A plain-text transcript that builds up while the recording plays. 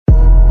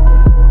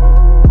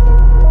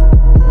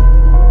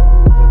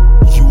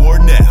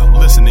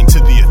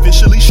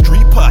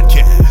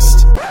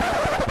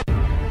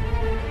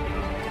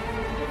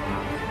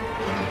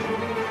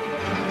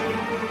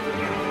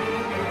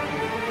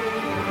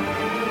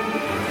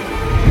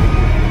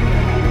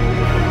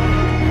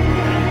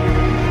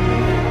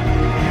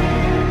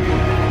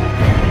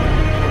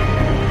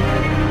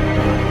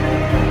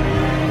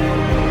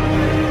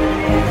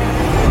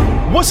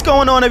What's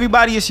going on,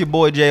 everybody? It's your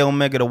boy J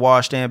Omega, the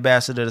washed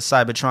ambassador, the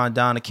Cybertron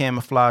Don, the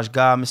camouflage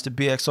god, Mr.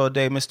 BX all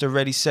day, Mr.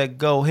 Ready, Set,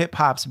 Go, hip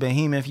hop's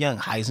behemoth, young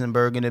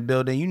Heisenberg in the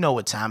building. You know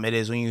what time it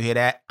is when you hear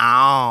that.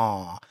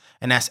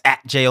 And that's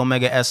at J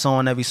Omega S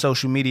on every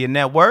social media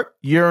network.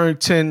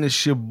 Urrington,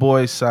 it's your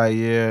boy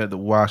Syer, the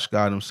wash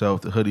god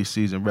himself, the hoodie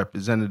season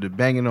representative,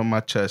 banging on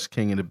my chest,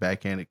 king of the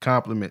backhanded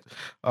compliment.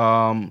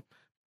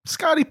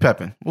 Scottie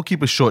Pippen. We'll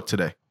keep it short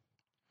today.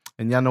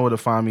 And y'all know where to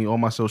find me. All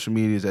my social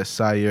medias at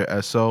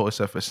Syer SO,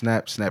 except for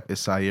Snap. Snap is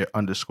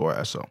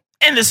Syer_SO.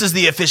 And this is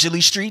the Officially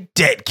Street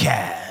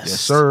Deadcast. Yes,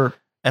 sir.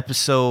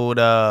 Episode,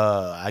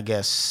 I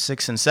guess,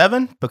 6 and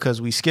 7,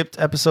 because we skipped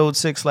episode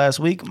 6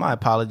 last week. My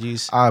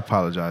apologies. I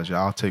apologize,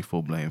 y'all. I'll take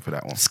full blame for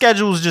that one.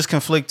 Schedules just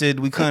conflicted.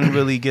 We couldn't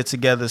really get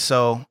together,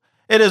 so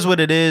it is what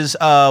it is.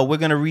 We're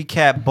going to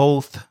recap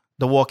both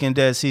The Walking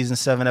Dead Season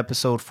 7,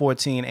 Episode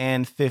 14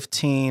 and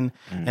 15.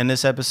 In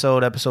this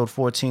episode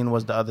 14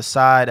 was The Other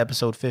Side.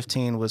 Episode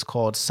 15 was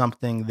called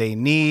Something They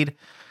Need.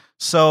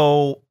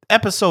 So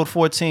Episode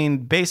 14,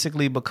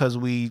 basically because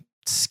we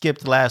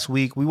skipped last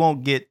week, we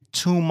won't get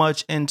too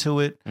much into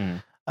it.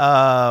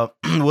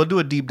 We'll do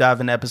a deep dive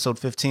in Episode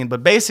 15.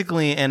 But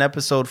basically in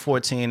Episode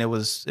 14, it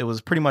was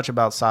pretty much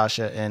about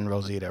Sasha and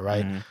Rosita,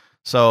 right?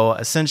 So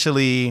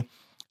essentially,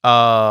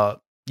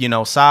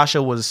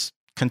 Sasha was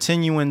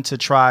continuing to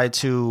try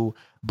to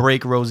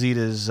break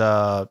Rosita's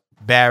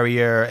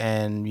barrier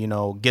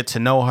and, get to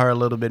know her a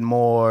little bit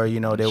more.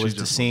 There was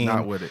the scene.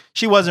 Not with it.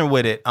 She wasn't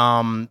with it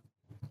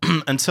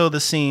until the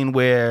scene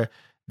where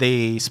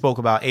they spoke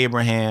about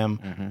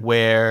Abraham,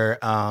 where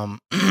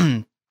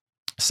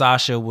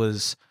Sasha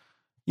was,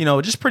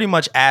 just pretty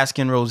much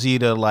asking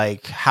Rosita,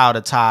 like, how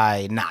to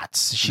tie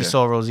knots. She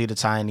saw Rosita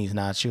tying these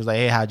knots. She was like,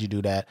 hey, how'd you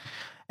do that?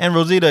 And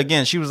Rosita,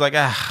 again, she was like,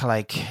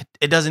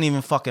 it doesn't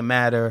even fucking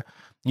matter.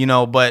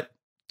 But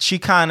she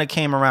kind of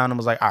came around and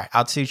was like, all right,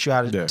 I'll teach you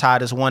how to tie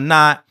this one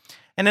knot.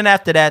 And then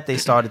after that, they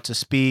started to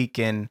speak,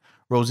 and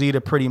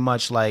Rosita pretty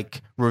much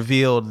like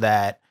revealed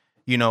that,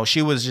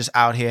 she was just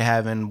out here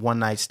having one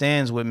night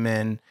stands with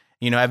men.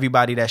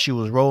 Everybody that she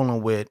was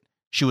rolling with,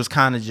 she was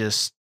kind of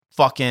just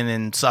fucking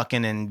and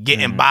sucking and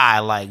getting by,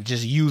 like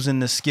just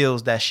using the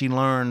skills that she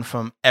learned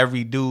from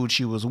every dude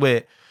she was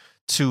with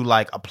to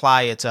like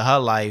apply it to her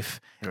life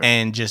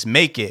and just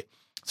make it.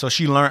 So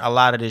she learned a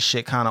lot of this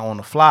shit kind of on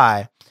the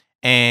fly.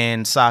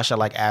 And Sasha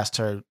like asked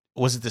her,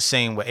 was it the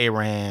same with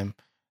Abraham?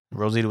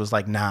 Rosita was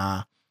like,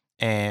 nah.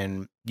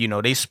 And,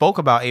 they spoke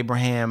about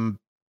Abraham,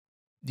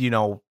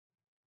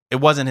 it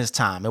wasn't his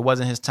time. It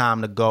wasn't his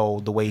time to go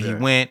the way he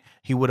went.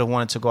 He would have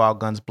wanted to go out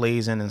guns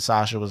blazing. And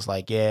Sasha was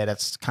like, yeah,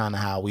 that's kind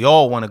of how we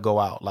all want to go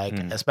out, like,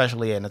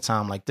 especially in a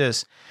time like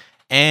this.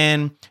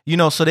 And,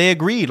 so they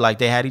agreed, like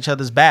they had each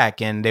other's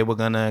back and they were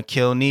going to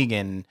kill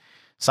Negan.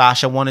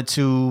 Sasha wanted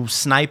to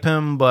snipe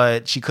him,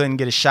 but she couldn't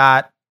get a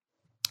shot.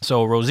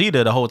 So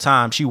Rosita, the whole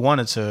time, she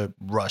wanted to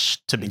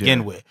rush to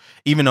begin with,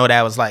 even though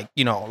that was like,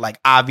 like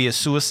obvious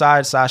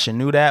suicide. Sasha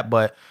knew that,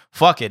 but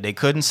fuck it. They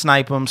couldn't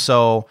snipe him.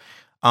 So,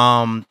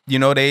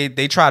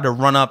 they tried to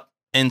run up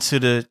into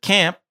the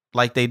camp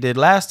like they did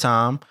last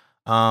time.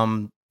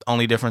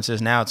 Only difference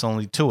is now it's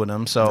only two of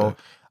them. So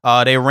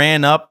they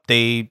ran up.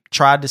 They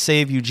tried to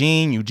save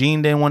Eugene.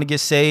 Eugene didn't want to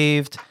get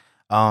saved.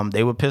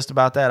 They were pissed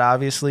about that,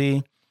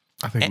 obviously.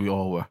 I think we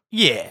all were.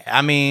 Yeah,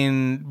 I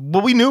mean,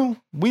 but we knew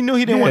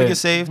he didn't want to get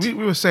saved. We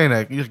were saying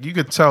that you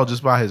could tell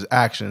just by his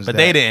actions, but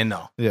they didn't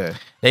know. Yeah,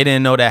 they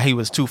didn't know that he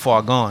was too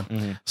far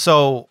gone.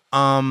 So,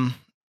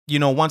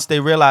 once they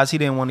realized he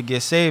didn't want to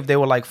get saved, they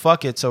were like,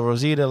 "Fuck it." So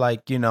Rosita,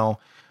 like,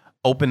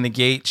 opened the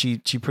gate. She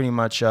pretty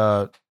much,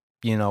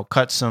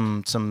 cut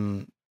some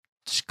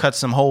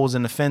holes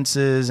in the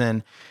fences,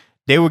 and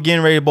they were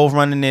getting ready to both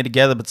run in there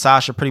together. But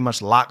Sasha pretty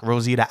much locked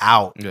Rosita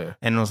out,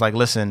 and was like,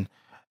 "Listen.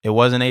 It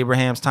wasn't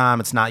Abraham's time.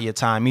 It's not your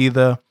time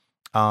either.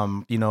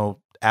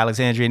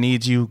 Alexandria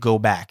needs you. Go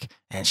back."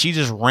 And she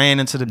just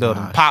ran into the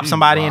building, popped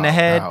somebody in the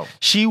head.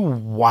 She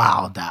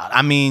wilded out.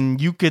 I mean,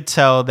 you could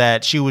tell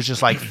that she was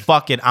just like,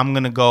 fuck it. I'm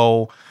going to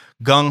go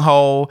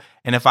gung-ho.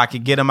 And if I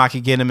could get him, I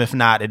could get him. If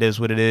not, it is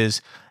what it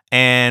is.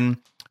 And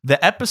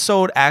the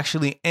episode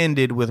actually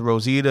ended with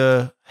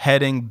Rosita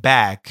heading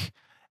back.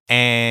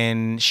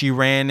 And she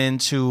ran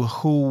into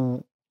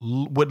who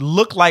would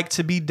look like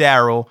to be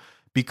Daryl,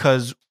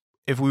 because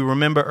if we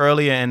remember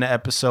earlier in the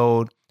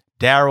episode,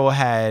 Daryl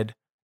had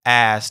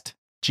asked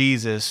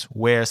Jesus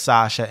where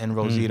Sasha and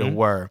Rosita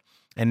were.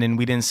 And then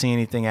we didn't see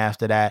anything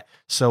after that.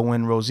 So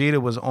when Rosita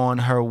was on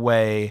her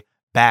way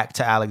back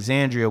to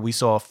Alexandria, we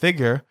saw a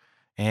figure,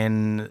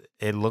 and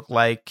it looked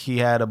like he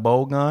had a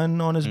bow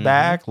gun on his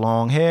back,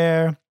 long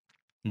hair.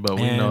 But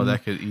we know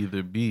that could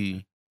either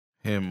be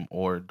him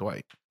or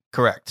Dwight.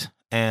 Correct.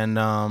 And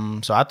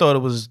so I thought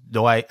it was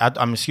Dwight. I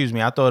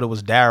thought it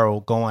was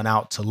Daryl going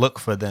out to look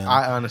for them.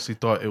 I honestly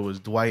thought it was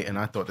Dwight, and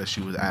I thought that she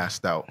was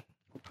asked out.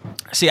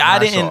 See, I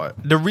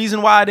didn't. The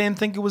reason why I didn't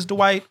think it was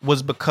Dwight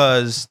was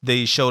because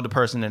they showed the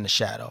person in the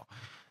shadow.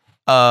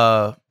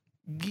 But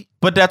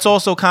that's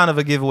also kind of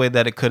a giveaway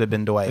that it could have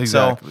been Dwight.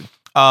 Exactly.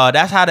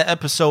 That's how the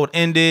episode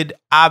ended.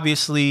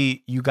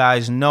 Obviously, you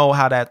guys know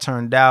how that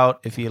turned out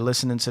if you're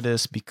listening to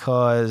this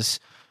because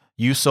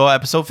you saw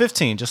episode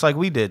 15, just like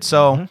we did.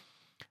 So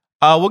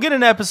we'll get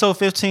into episode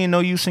 15. No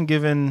use in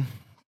giving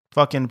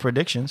fucking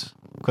predictions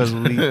because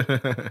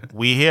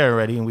we here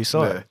already and we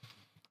saw it.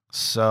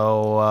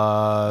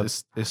 So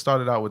it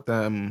started out with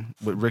them,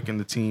 with Rick and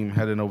the team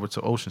heading over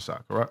to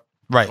Oceanside, correct?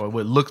 Right. Or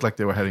it looked like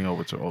they were heading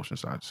over to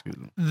Oceanside, excuse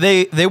me.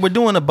 They were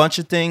doing a bunch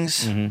of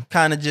things,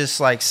 kind of just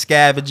like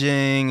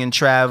scavenging and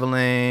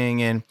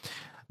traveling. And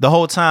the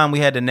whole time we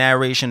had the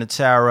narration of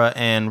Tara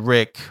and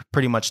Rick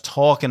pretty much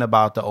talking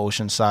about the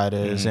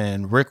Oceansiders.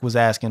 And Rick was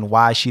asking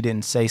why she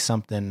didn't say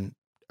something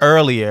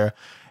earlier.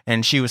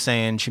 And she was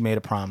saying she made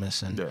a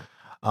promise. And,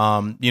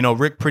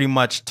 Rick pretty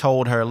much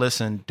told her,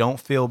 listen, don't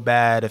feel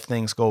bad if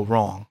things go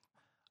wrong.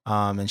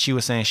 And she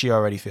was saying she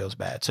already feels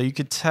bad. So you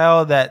could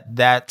tell that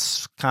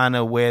that's kind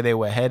of where they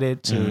were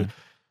headed to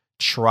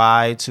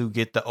try to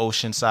get the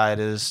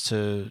Oceansiders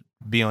to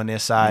be on their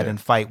side and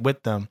fight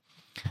with them.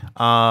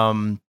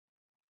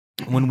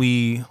 When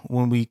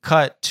we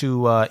cut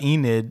to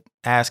Enid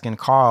asking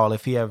Carl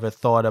if he ever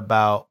thought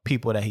about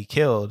people that he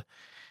killed,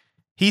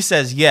 he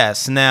says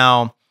yes.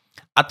 Now,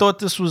 I thought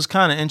this was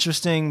kind of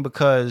interesting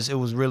because it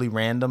was really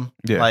random.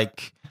 Yeah.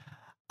 Like,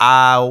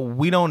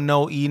 we don't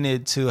know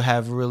Enid to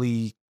have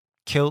really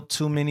killed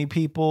too many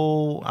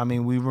people. I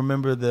mean, we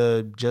remember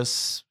the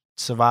Just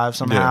Survive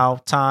Somehow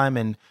time,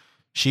 and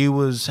she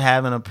was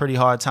having a pretty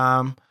hard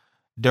time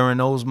during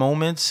those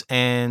moments.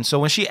 And so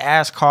when she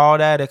asked Carl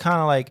that, it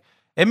kind of like,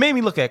 it made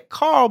me look at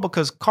Carl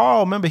because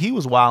Carl, remember, he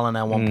was wilding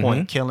at one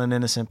point, killing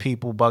innocent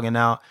people, bugging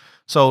out.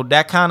 So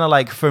that kind of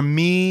like, for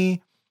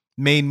me,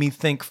 made me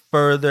think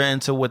further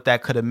into what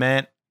that could have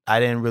meant. I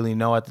didn't really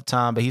know at the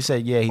time, but he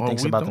said, he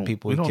thinks about the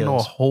people he kills. We don't know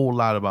a whole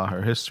lot about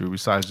her history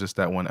besides just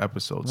that one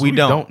episode. So we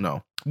don't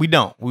know. We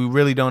don't. We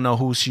really don't know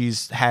who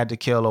she's had to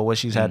kill or what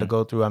she's had to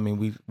go through. I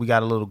mean, we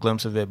got a little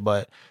glimpse of it,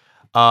 but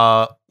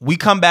we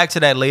come back to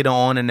that later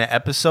on in the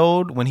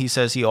episode when he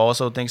says he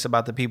also thinks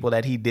about the people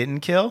that he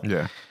didn't kill.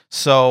 Yeah.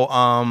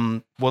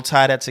 So we'll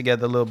tie that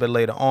together a little bit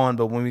later on.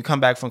 But when we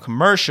come back from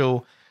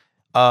commercial,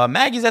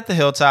 Maggie's at the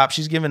hilltop.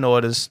 She's giving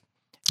orders.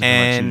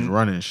 And she's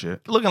running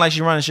shit. Looking like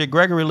she's running shit.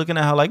 Gregory looking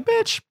at her like,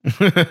 bitch.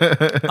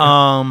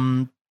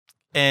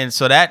 And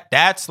so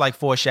that's like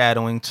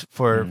foreshadowing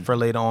for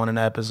later on in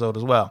the episode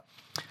as well.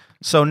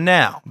 So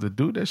now the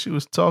dude that she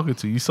was talking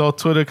to, you saw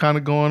Twitter kind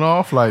of going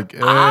off like,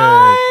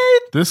 hey,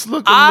 this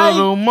look a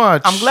little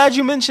much. I'm glad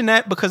you mentioned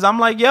that because I'm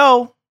like,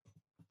 yo,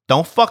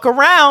 don't fuck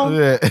around.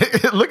 Yeah.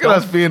 Look at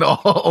us being all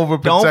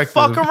overprotective. Don't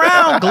fuck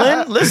around,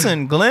 Glenn.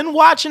 Listen, Glenn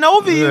watching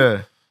over you.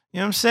 Yeah. You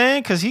know what I'm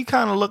saying? Because he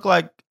kind of looked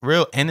like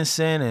real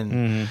innocent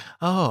and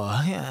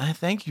oh yeah,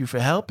 thank you for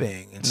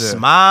helping and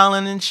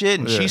smiling and shit,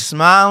 and she's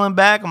smiling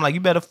back. I'm like,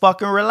 you better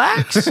fucking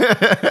relax.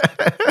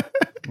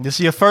 This is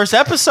your first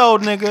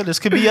episode, nigga. This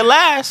could be your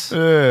last.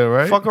 Yeah,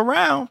 right. Fuck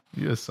around.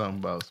 You're something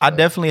about. I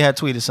definitely had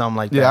tweeted something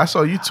like that. Yeah, I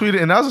saw you tweet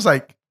it, and I was just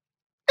like,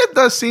 it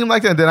does seem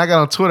like that. And then I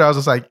got on Twitter, I was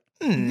just like,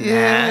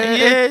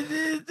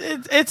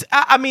 it's.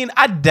 I mean,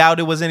 I doubt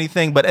it was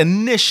anything, but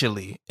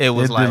initially it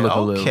was like,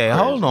 okay,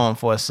 hold on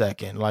for a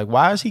second. Like,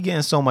 why is he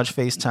getting so much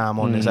FaceTime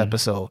on this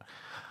episode?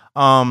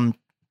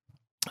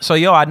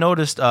 So I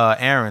noticed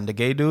Aaron, the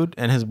gay dude,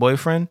 and his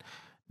boyfriend,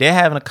 they're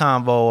having a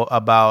convo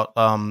about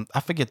I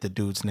forget the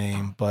dude's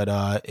name,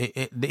 but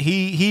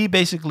he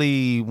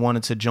basically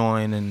wanted to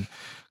join and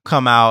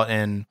come out,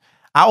 and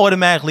I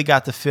automatically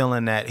got the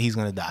feeling that he's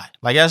gonna die.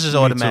 Like that's just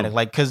automatic,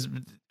 like because.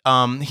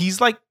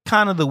 He's like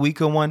kind of the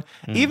weaker one,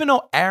 even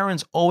though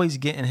Aaron's always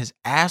getting his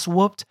ass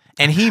whooped,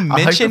 and he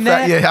mentioned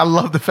that. Yeah, I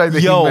love the fact that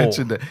he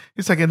mentioned that.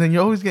 It's like, and then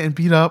you're always getting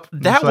beat up.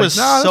 That was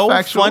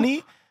like, so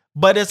funny,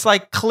 but it's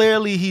like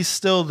clearly he's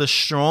still the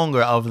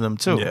stronger of them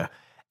too. Yeah.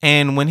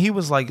 And when he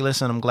was like,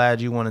 "Listen, I'm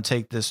glad you want to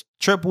take this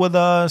trip with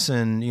us,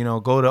 and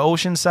go to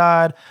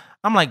Oceanside,"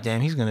 I'm like, "Damn,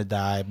 he's gonna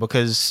die,"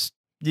 because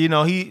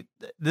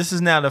this is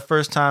now the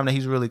first time that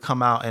he's really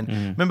come out. And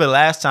remember the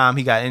last time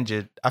he got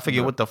injured, I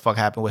forget what the fuck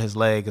happened with his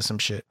leg or some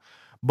shit.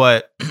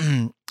 But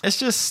it's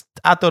just,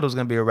 I thought it was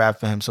going to be a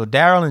wrap for him. So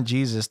Daryl and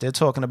Jesus, they're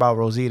talking about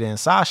Rosita and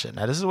Sasha.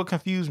 Now this is what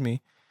confused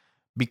me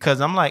because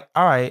I'm like,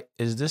 all right,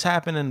 is this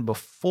happening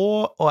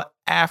before or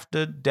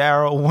after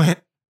Daryl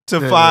went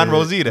to find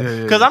Rosita?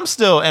 Because I'm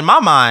still, in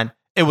my mind,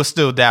 it was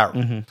still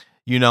Daryl,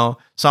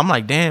 So I'm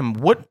like, damn,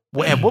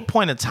 at what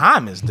point in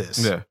time is this?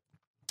 Yeah.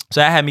 So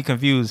that had me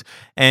confused.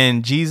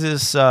 And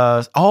Jesus,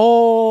 excuse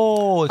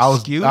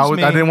me.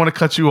 I didn't want to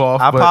cut you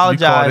off. I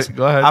apologize.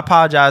 Go ahead. I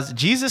apologize.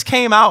 Jesus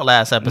came out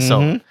last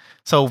episode.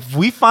 So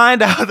we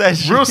find out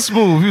that real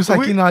smooth. He was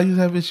like, I used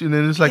to have issues. And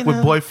then it's like with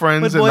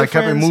boyfriends and like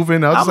kept it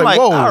moving. I was like,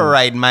 whoa. All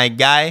right, my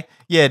guy.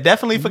 Yeah,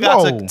 definitely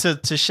forgot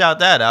to shout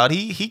that out.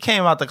 He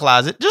came out the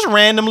closet just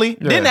randomly.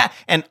 Yeah.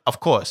 And of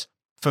course,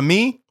 for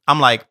me, I'm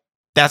like,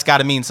 that's got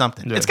to mean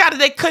something. Yeah.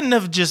 They couldn't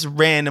have just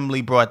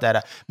randomly brought that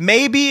up.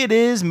 Maybe it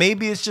is.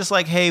 Maybe it's just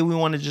like, hey, we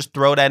want to just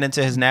throw that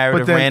into his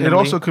narrative randomly. It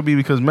also could be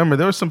because, remember,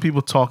 there were some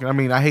people talking. I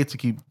mean, I hate to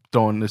keep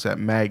throwing this at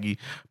Maggie.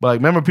 But like,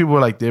 remember people were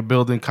like they're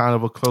building kind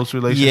of a close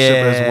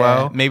relationship as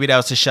well. Maybe that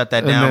was to shut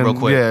that down real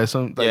quick. Yeah,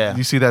 so like,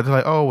 you see that they're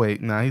like, oh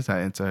wait, nah, he's not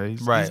into her.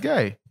 He's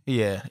gay.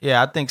 Yeah,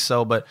 I think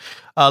so. But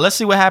let's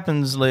see what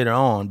happens later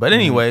on. But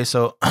anyway,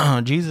 so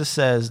Jesus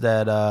says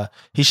that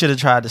he should have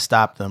tried to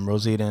stop them,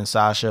 Rosita and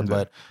Sasha.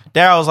 But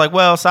Daryl's like,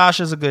 well,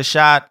 Sasha's a good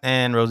shot,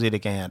 and Rosita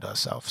can handle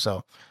herself.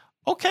 So,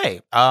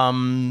 okay.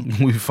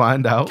 We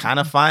find out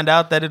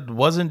that it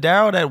wasn't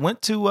Daryl that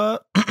went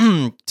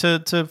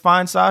to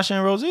find Sasha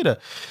and Rosita.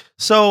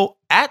 So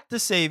at the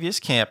Savior's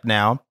camp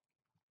now,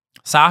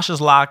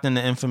 Sasha's locked in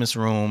the infamous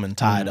room and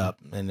tied up,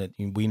 and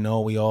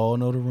we all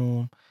know the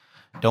room.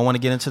 Don't want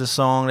to get into the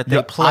song that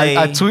they play.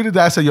 I tweeted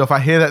that. I said, if I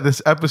hear that this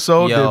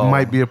episode, there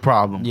might be a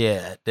problem.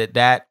 Yeah,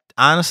 that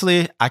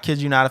honestly, I kid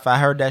you not, if I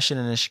heard that shit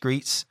in the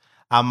streets,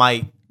 I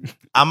might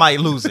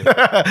lose it.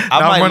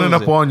 I'm running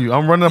up on you.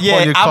 I'm running up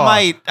on your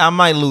car. I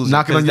might lose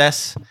Knocking it.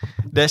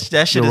 Because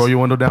that shit roll your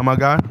window down, my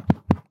guy.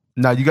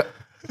 Nah, you got...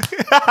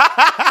 Fuck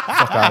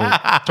out of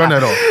here. Turn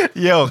that off.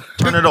 Yo,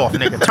 turn it off,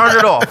 nigga. Turn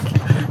it off.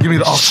 Give me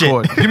the aux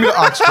cord. Give me the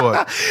aux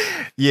cord.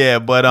 Yeah,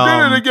 but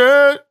did it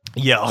again.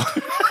 Yo.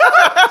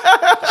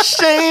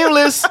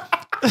 Shameless.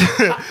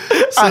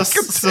 so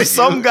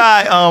some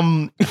guy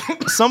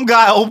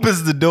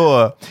opens the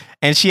door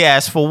and she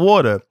asks for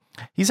water.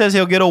 He says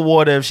he'll get her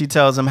water if she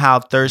tells him how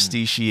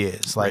thirsty she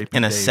is, like Rapey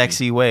in a Davey.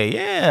 Sexy way.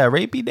 Yeah,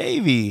 Rapey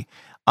Davey.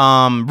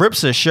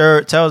 Rips her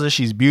shirt, tells her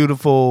she's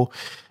beautiful.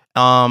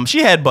 She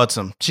headbutts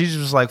him. She's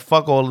just like,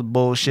 fuck all the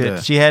bullshit. Yeah.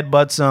 She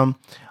headbutts him.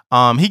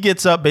 He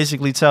gets up,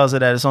 basically tells her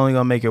that it's only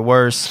gonna make it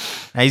worse.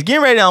 Now he's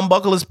getting ready to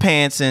unbuckle his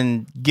pants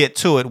and get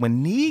to it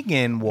when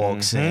Negan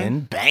walks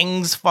in,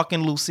 bangs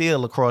fucking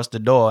Lucille across the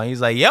door, and he's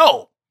like,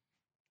 "Yo,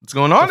 what's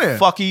going on there? The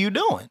fuck are you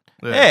doing?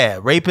 Yeah,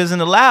 rape isn't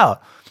allowed."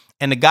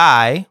 And the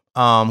guy,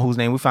 whose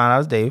name we found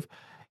out is Dave,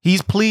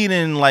 he's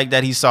pleading like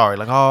that he's sorry,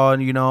 like, "Oh,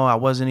 I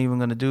wasn't even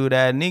gonna do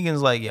that." And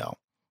Negan's like, "Yo,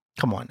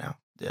 come on now."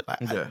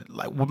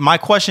 Like my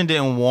question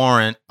didn't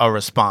warrant a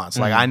response.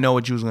 Like I know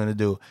what you was gonna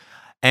do,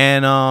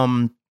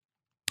 and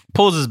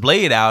pulls his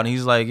blade out and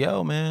he's like,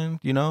 "Yo, man,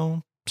 you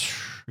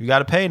got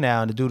to pay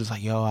now." And the dude is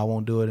like, "Yo, I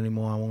won't do it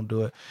anymore. I won't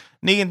do it."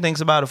 Negan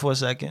thinks about it for a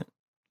second,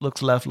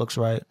 looks left, looks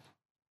right,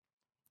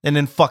 and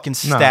then fucking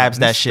stabs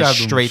that shit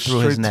straight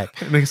through his neck.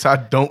 Nigga said, "I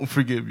don't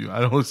forgive you.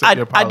 I don't accept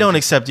your apology." I don't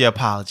accept your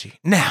apology.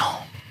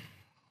 Now,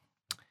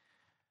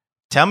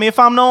 tell me if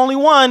I'm the only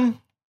one.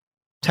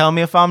 Tell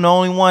me if I'm the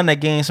only one that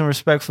gained some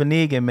respect for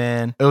Negan,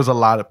 man. It was a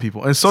lot of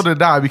people, and so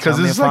did I, because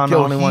it's like, yo,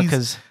 the only one,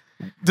 because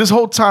this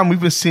whole time we've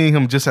been seeing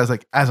him just as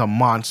a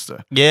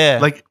monster. Yeah.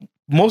 Like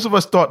most of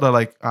us thought that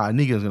like,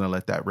 Negan's gonna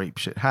let that rape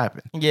shit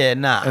happen. Yeah,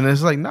 nah. And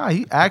it's like, nah,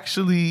 he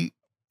actually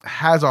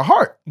has a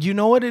heart. You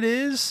know what it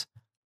is?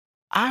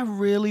 I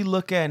really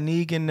look at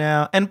Negan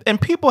now, and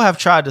people have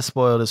tried to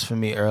spoil this for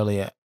me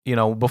earlier.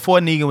 Before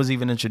Negan was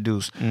even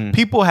introduced,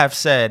 people have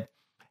said,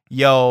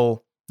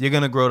 "Yo, you're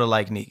gonna grow to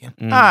like Negan."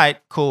 All right,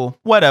 cool,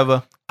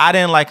 whatever. I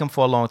didn't like him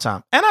for a long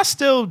time, and I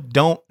still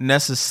don't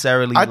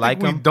necessarily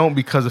like him. We don't,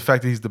 because of the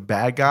fact that he's the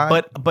bad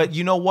guy. But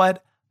you know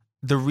what?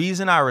 The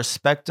reason I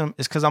respect him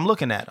is because I'm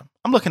looking at him.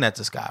 I'm looking at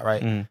this guy,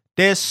 right?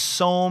 There's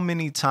so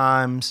many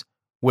times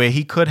where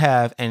he could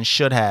have and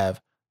should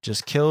have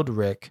just killed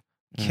Rick,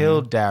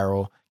 killed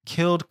Daryl,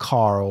 killed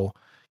Carl,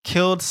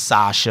 killed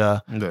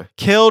Sasha,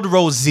 killed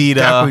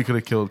Rosita. Definitely could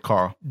have killed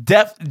Carl.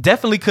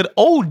 Definitely could.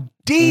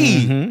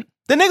 OD.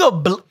 The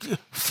nigga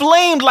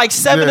flamed like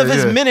 7 of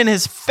his men in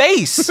his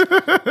face with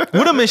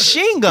a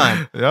machine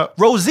gun. Yep.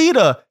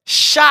 Rosita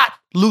shot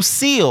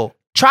Lucille,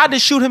 tried to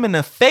shoot him in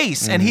the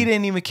face, and he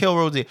didn't even kill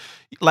Rosita.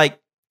 Like,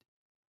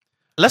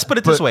 let's put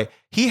it this way.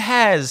 He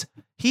has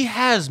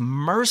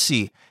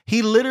mercy.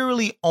 He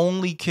literally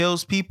only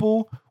kills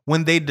people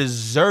when they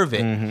deserve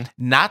it.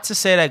 Not to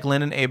say that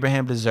Glenn and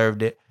Abraham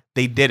deserved it.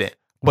 They didn't.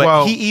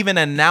 But he even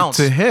announced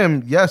to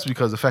him, yes,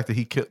 because the fact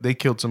that they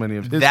killed so many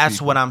of his That's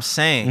people. what I'm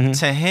saying.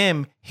 To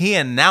him, he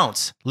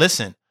announced,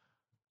 "Listen,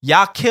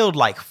 y'all killed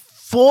like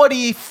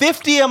 40,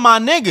 50 of my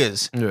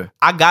niggas. Yeah.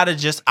 I gotta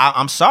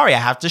I'm sorry, I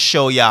have to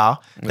show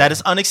y'all that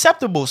it's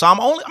unacceptable. So I'm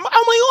only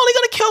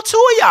gonna kill 2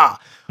 of y'all."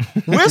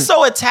 We're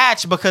so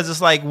attached because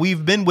it's like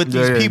we've been with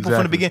these people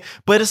from the beginning.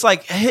 But it's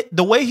like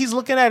the way he's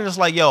looking at it is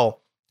like, yo,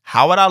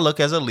 how would I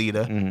look as a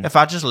leader if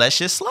I just let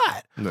shit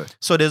slide? Yeah.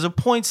 So there's a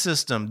point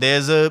system.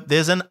 There's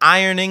an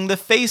ironing the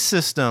face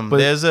system.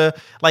 But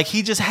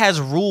he just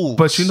has rules.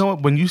 But you know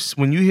what? When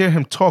you hear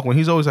him talk, when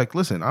he's always like,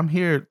 "Listen, I'm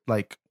here.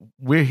 Like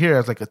we're here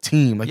as like a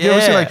team." Like you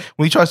ever see like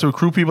when he tries to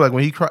recruit people, like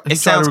when he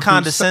sounds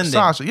condescending.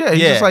 Sasha. Yeah,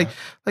 he's just like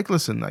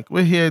listen, like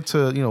we're here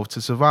to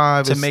to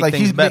survive, to make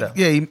things better.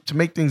 To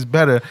make things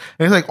better.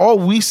 And it's like all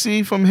we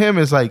see from him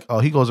is like, oh,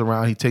 he goes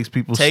around, he takes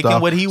people's stuff,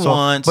 taking what he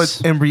wants.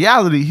 But in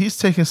reality, he's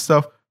taking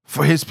stuff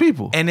for his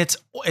people. And it's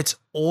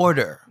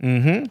order.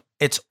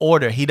 It's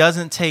order. He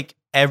doesn't take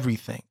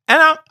everything.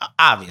 And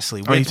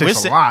obviously, we're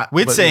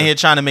sitting here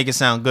trying to make it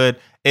sound good.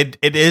 It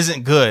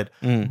isn't good.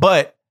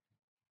 But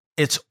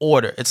it's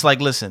order. It's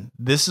like, listen,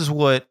 this is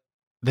what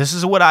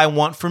I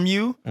want from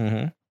you.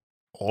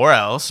 Or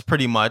else,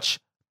 pretty much,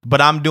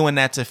 but I'm doing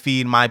that to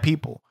feed my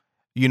people.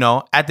 You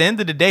know, at the end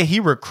of the day, he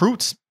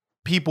recruits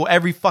people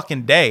every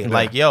fucking day. Yeah.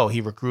 Like, yo,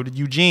 he recruited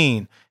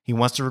Eugene. He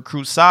wants to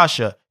recruit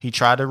Sasha. He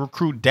tried to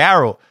recruit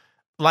Daryl.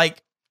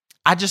 Like,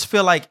 I just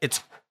feel like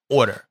it's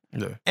order.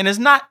 Yeah. And there's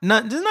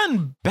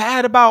nothing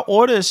bad about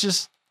order. It's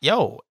just,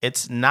 yo,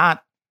 it's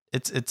not,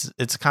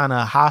 it's kind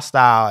of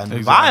hostile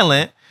and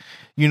violent,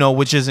 you know,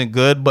 which isn't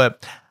good.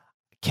 But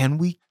can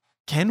we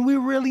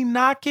really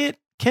knock it?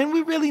 Can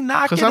we really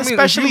knock it? I mean,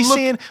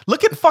 especially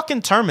look at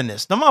fucking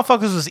Terminus. The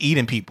motherfuckers was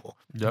eating people.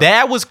 Yep.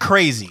 That was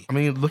crazy. I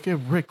mean, look at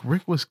Rick.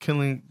 Rick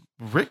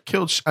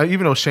killed,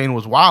 even though Shane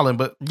was wilding,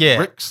 but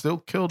Rick still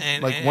killed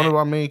one of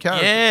our main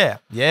characters.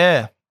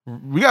 Yeah.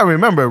 We gotta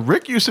remember,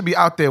 Rick used to be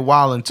out there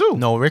wilding too.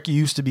 No, Rick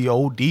used to be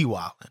OD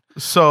wilding.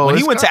 So when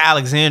he went to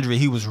Alexandria,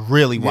 he was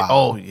really wild.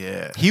 Oh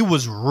yeah, he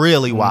was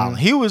really wild.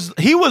 He was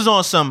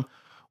on some.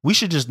 We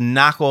should just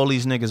knock all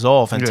these niggas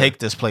off and take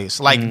this place.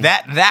 Like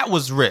that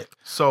was Rick.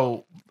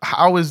 So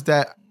how is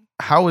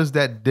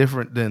that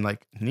different than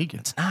like Negan?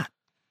 It's not.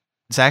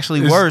 It's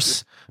actually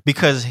worse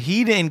because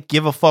he didn't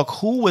give a fuck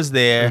who was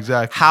there,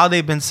 how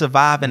they've been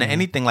surviving, or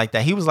anything like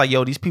that. He was like,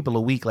 yo, these people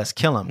are weak. Let's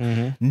kill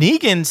them.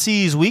 Negan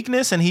sees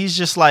weakness and he's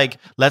just like,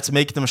 let's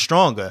make them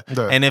stronger.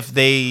 Yeah. And if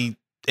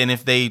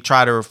they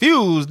try to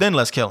refuse, then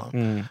let's kill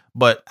them.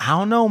 But I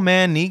don't know,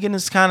 man. Negan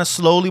is kind of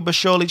slowly but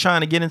surely trying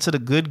to get into the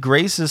good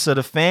graces of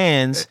the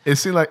fans. It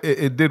seemed like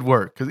it did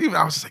work. Because even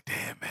I was just like,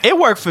 damn, man. It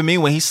worked for me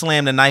when he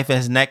slammed the knife in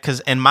his neck.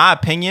 Because in my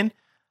opinion,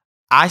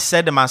 I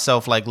said to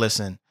myself, like,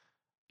 listen,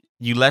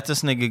 you let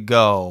this nigga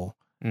go.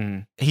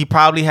 He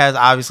probably has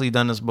obviously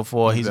done this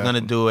before. He's going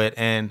to do it.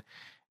 And,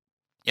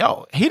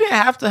 yo, he didn't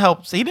have to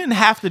help. He didn't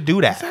have to do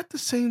that. Is that the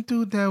same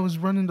dude that was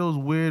running those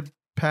weird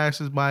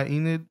passes by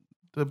Enid?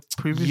 The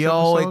previous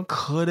episode? It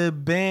could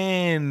have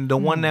been the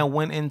one that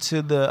went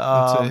into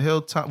the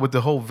hilltop with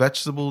the whole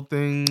vegetable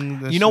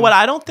thing. You know what?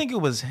 I don't think it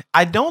was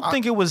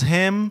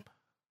him.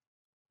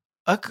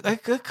 It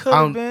could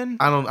have been.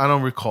 I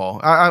don't recall.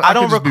 I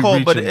don't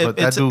recall, but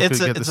it's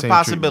a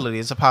possibility.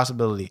 It's a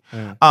possibility.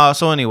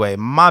 So anyway,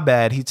 my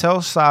bad. He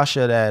tells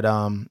Sasha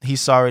that he's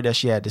sorry that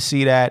she had to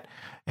see that,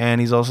 and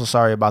he's also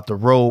sorry about the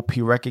rope.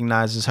 He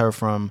recognizes her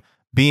from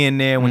being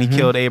there when he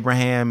killed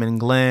Abraham and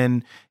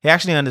Glenn. He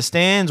actually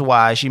understands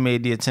why she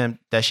made the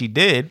attempt that she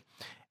did.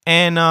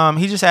 And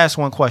he just asked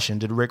one question.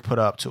 Did Rick put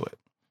up to it?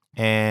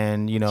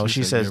 And, you know,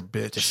 she says,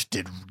 bitch.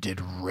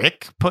 Did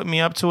Rick put me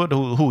up to it?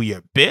 Who,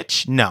 your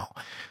bitch? No.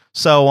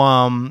 So,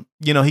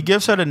 you know, he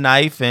gives her the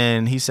knife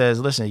and he says,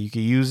 listen, you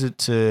can use it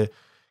to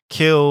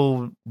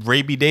kill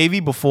Rapey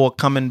Davy before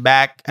coming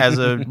back as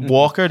a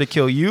walker to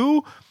kill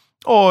you.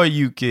 Or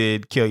you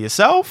could kill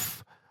yourself.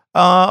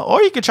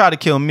 Or you could try to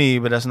kill me,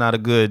 but that's not a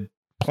good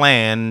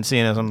plan,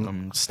 seeing as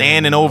I'm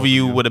standing over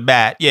you with a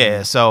bat.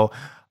 Yeah. So,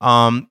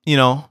 you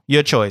know,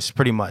 your choice,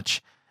 pretty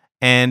much.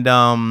 And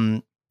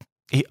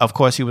of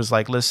course, he was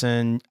like,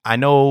 listen, I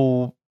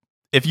know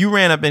if you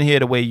ran up in here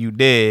the way you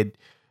did,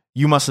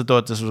 you must have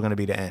thought this was going to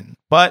be the end.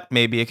 But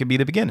maybe it could be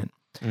the beginning.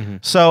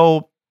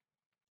 So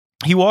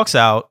he walks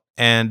out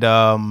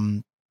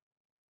and,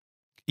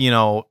 you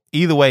know,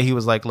 either way, he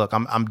was like, look,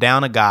 I'm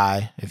down a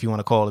guy, if you want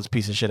to call this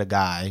piece of shit a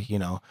guy, you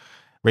know,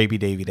 Rapey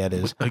Davy, that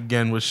is.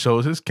 Again, which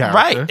shows his character.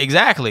 Right,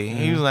 exactly.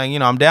 He was like, you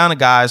know, I'm down a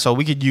guy, so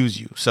we could use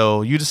you.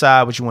 So you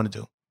decide what you want to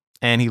do.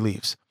 And he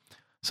leaves.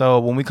 So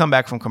when we come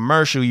back from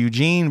commercial,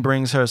 Eugene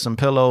brings her some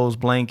pillows,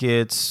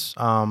 blankets.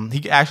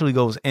 He actually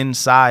goes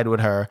inside with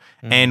her.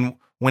 And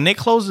when they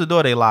close the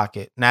door, they lock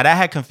it. Now, that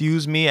had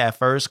confused me at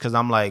first because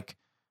I'm like,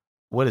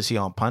 what is he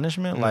on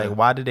punishment? Like,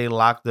 why did they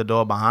lock the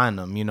door behind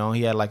him? You know,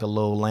 he had like a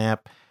little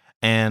lamp.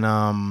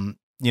 And,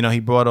 you know, he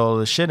brought all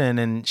the shit in.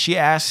 And she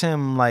asked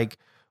him, like,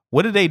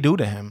 what did they do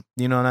to him?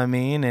 You know what I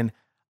mean? And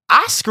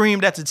I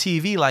screamed at the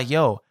TV like,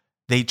 yo,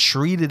 they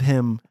treated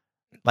him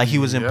like he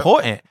was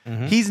important.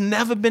 He's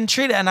never been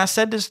treated. And I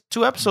said this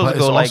 2 episodes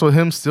ago. It's also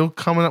him still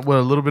coming up with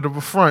a little bit of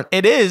a front.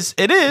 It is.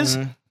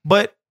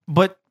 But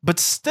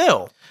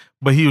still.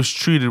 But he was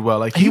treated well.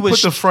 Like he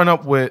put the front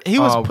up with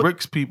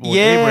Rick's people.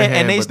 Yeah, Abraham,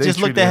 and they just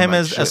looked at him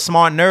as a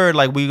smart nerd.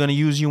 Like, we're gonna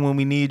use you when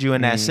we need you,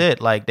 and that's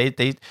it. Like they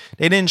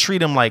didn't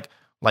treat him like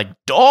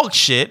dog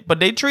shit,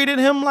 but they treated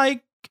him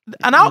like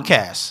an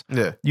outcast.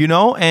 Yeah, you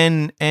know.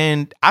 And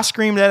I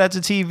screamed that at the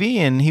TV,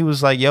 and he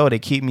was like, "Yo, they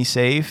keep me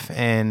safe,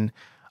 and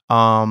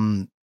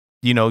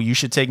you know, you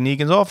should take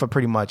Negan's offer."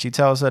 Pretty much, he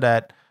tells her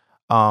that.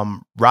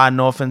 Riding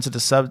off into the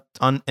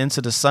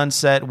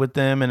sunset with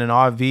them in an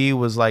RV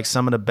was like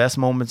some of the best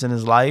moments in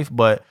his life.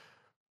 But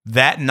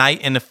that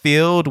night in the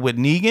field with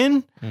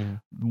Negan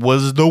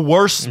was the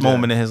worst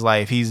moment in his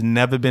life. He's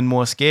never been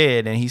more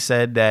scared. And he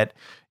said that,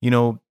 you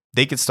know,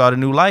 they could start a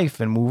new life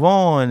and move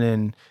on.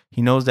 And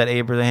he knows that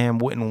Abraham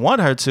wouldn't want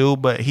her to,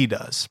 but he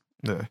does.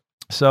 Yeah.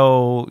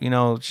 So, you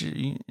know,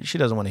 she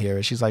doesn't want to hear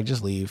it. She's like,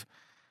 just leave.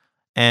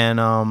 And,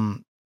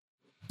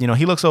 you know,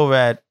 he looks over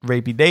at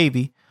Rapey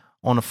Davy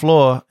on the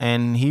floor,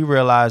 and he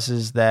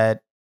realizes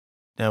that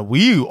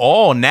we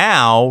all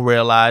now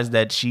realize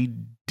that she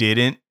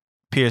didn't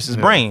pierce his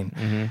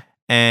brain.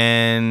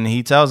 And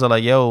he tells her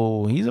like,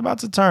 yo, he's about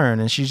to turn.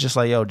 And she's just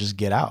like, yo, just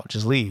get out.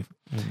 Just leave.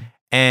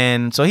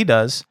 And so he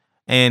does.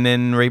 And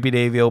then Rapey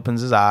Davey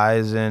opens his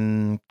eyes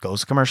and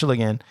goes to commercial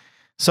again.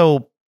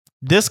 So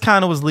this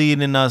kind of was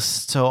leading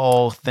us to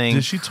all think.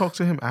 Did she talk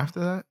to him after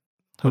that?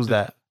 Who's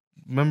that?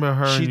 Remember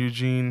her and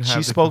Eugene?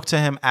 She spoke to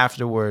him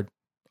afterward.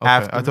 Okay, I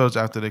thought it was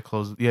after they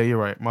closed. Yeah, you're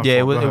right. My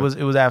yeah, fault.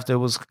 it was after. It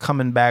was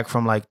coming back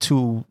from like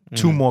two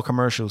more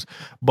commercials.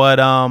 But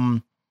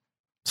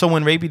so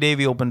when Rapey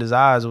Davey opened his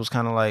eyes, it was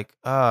kind of like,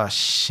 oh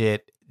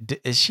shit,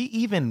 is she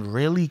even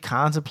really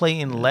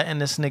contemplating letting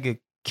this nigga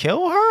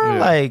kill her? Yeah.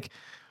 Like,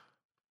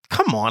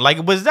 come on,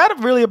 like, was that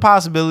really a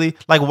possibility?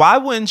 Like, why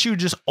wouldn't you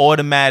just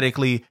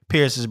automatically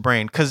pierce his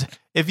brain? Because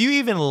if you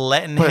even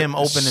letting him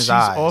open his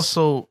eyes,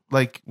 also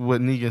like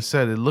what Negan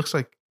said, it looks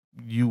like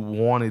you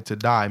wanted to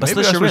die. But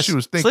maybe that's what she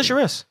was thinking. Slit your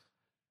wrist.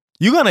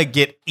 You're gonna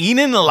get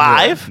eaten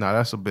alive. Yeah, no,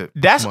 that's a bit.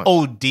 That's much.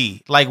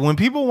 OD. Like when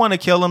people want to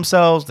kill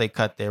themselves, they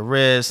cut their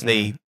wrists.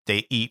 They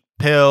eat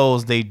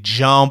pills. They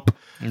jump.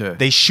 Yeah.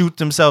 They shoot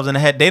themselves in the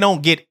head. They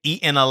don't get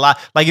eaten alive.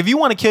 Like if you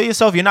want to kill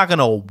yourself, you're not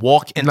gonna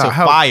walk into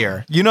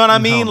fire. You know what I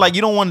mean? Like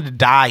you don't want to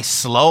die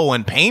slow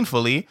and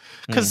painfully.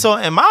 Because so,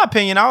 in my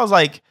opinion, I was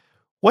like,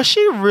 was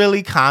she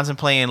really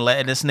contemplating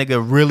letting this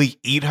nigga really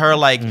eat her?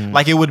 Like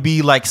it would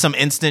be like some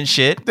instant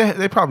shit.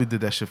 They probably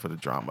did that shit for the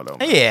drama though.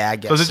 Yeah, I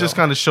guess. Because it just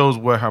kind of shows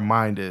where her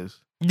mind is.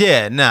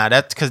 Yeah, nah,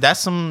 that's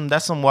some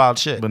wild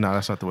shit. But nah,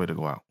 that's not the way to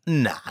go out.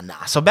 Nah.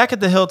 So back at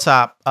the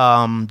hilltop,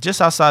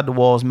 just outside the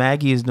walls,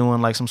 Maggie is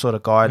doing like some sort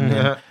of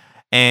gardening.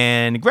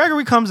 And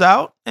Gregory comes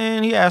out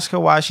and he asks her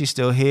why she's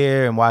still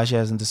here and why she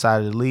hasn't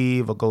decided to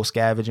leave or go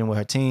scavenging with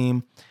her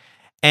team.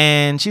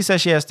 And she says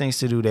she has things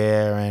to do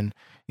there. And,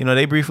 you know,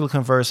 they briefly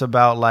converse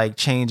about like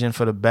changing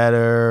for the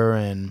better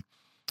and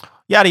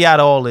yada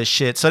yada, all this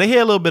shit. So they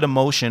hear a little bit of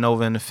motion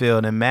over in the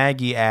field, and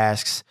Maggie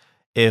asks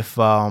if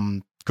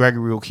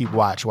Gregory will keep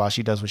watch while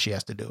she does what she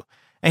has to do.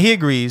 And he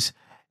agrees.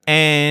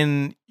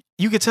 And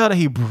you could tell that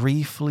he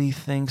briefly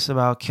thinks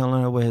about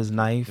killing her with his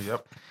knife.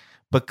 Yep.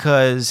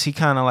 Because he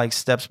kind of like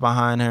steps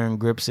behind her and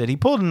grips it. He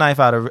pulled the knife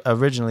out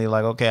originally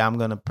like, okay, I'm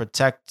going to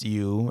protect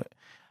you.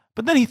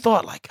 But then he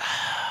thought like,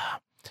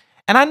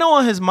 and I know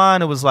in his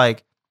mind it was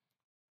like,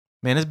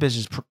 man, this bitch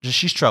is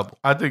she's trouble.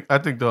 I think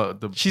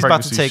the she's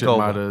about to take over.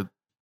 Might have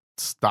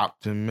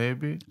stopped him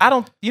maybe.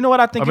 You know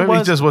what I think or maybe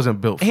he just wasn't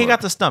built for He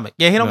got the stomach.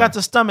 Yeah, he don't got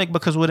the stomach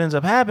because what ends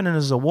up happening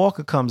is a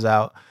walker comes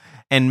out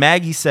and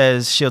Maggie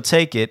says she'll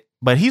take it.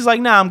 But he's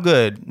like, nah, I'm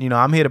good. You know,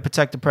 I'm here to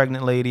protect the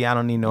pregnant lady. I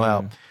don't need no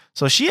help.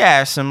 So she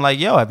asks him like,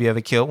 yo, have you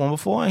ever killed one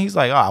before? And he's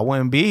like, oh, I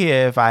wouldn't be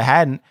here if I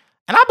hadn't.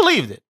 And I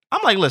believed it.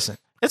 I'm like, listen,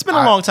 it's been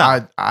a long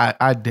time.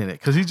 I didn't,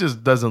 because he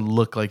just doesn't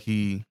look like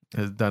he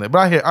has done it.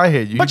 But I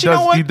hear you. But you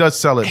know what? He does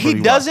sell it. He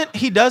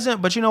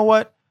doesn't. But you know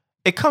what?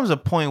 It comes a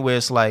point where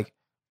it's like,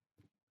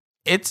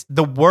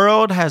 the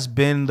world has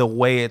been the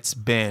way it's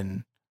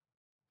been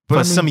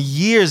for some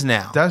years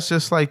now. That's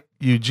just like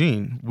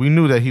Eugene. We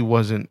knew that he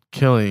wasn't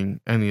killing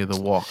any of the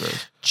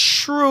walkers.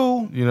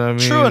 True. You know what I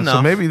mean? True enough.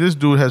 So maybe this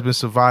dude has been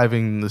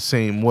surviving the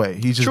same way.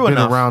 He's just been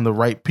around the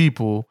right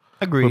people.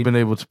 Agreed. Who've been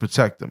able to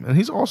protect them. And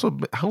he's also,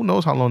 who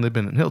knows how long they've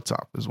been in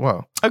Hilltop as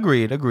well.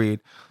 Agreed.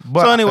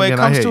 But so anyway, again,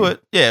 it comes to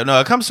it. Yeah, no,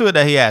 it comes to it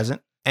that he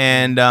hasn't.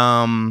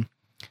 And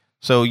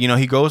so, you know,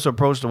 he goes to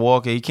approach the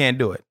walker. He can't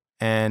do it.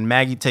 And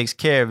Maggie takes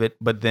care of it.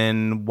 But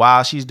then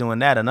while she's doing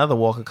that, another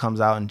walker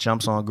comes out and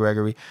jumps on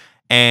Gregory.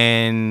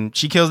 And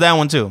she kills that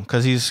one too,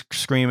 because he's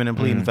screaming and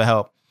pleading for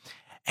help.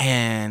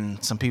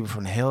 And some people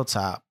from the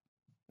Hilltop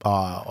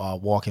are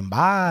walking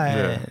by.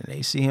 And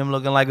they see him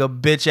looking like a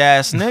bitch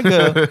ass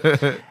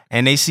nigga.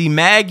 And they see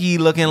Maggie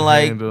looking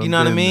like, you know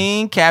what I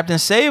mean? Captain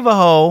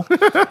Save-A-Ho.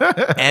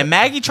 And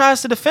Maggie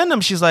tries to defend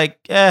him. She's like,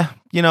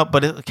 you know,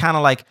 but it kind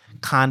of like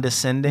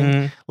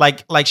condescending.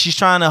 Like she's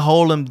trying to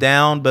hold him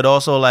down, but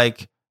also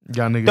like,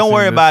 don't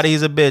worry about it.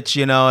 He's a bitch,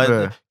 you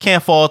know.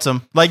 Can't fault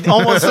him. Like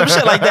almost some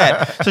shit like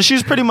that. So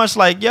she's pretty much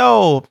like,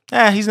 yo,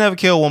 he's never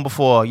killed one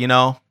before, you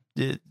know.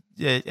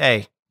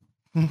 Hey.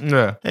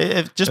 Yeah.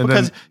 Just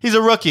because he's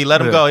a rookie,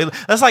 let him go.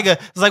 That's like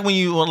it's like when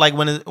you like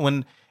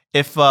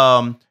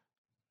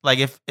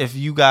if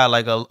you got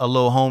like a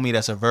little homie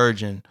that's a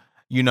virgin,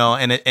 you know,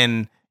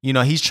 and you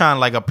know he's trying to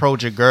like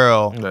approach a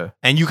girl,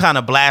 and you kind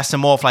of blast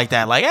him off like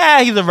that, like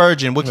he's a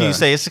virgin. What can you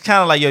say? It's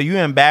kind of like, yo, you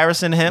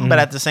embarrassing him, but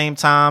at the same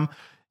time,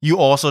 you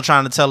also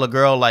trying to tell a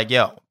girl like,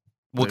 yo,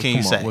 what can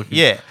you say?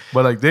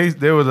 But like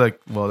they were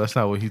like, well, that's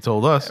not what he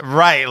told us,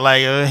 right?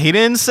 Like he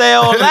didn't say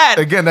all that.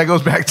 Again, that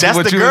goes back to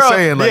what you were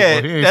saying. Like,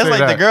 that's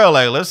like the girl.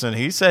 Like, listen,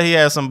 he said he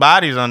has some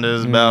bodies under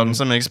his belt and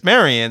some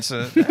experience.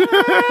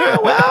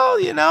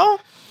 Well, you know,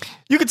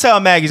 you could tell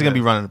Maggie's gonna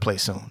be running the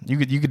place soon. You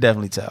could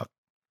definitely tell.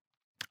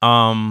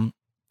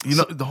 You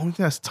know, the only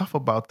thing that's tough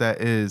about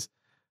that is,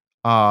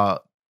 the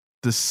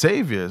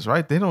saviors,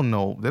 right? They don't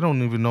know. They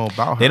don't even know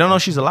about her. They don't know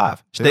she's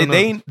alive.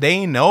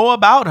 They know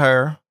about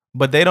her.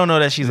 But they don't know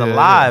that she's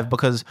alive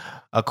because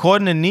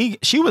according to Negan,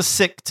 she was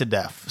sick to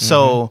death.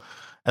 So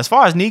as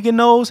far as Negan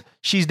knows,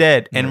 she's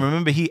dead. And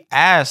remember, he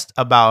asked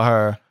about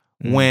her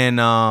when,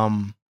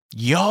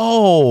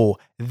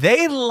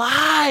 They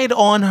lied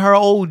on her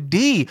OD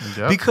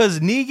because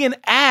Negan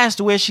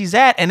asked where she's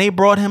at and they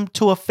brought him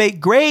to a fake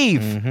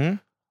grave. Mm-hmm.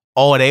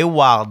 Oh, they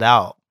wilded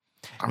out.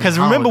 Because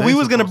remember, we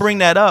was gonna bring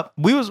that up.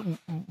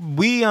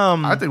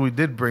 I think we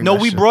did bring. No,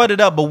 we brought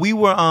it up, but we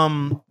were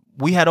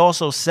we had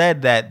also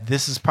said that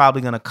this is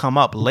probably gonna come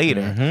up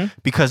later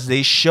because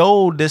they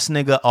showed this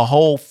nigga a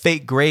whole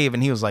fake grave,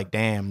 and he was like,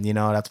 "Damn,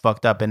 that's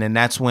fucked up." And then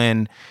that's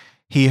when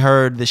he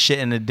heard the shit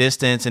in the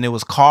distance, and it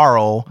was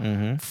Carl.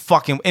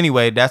 Fucking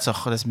anyway,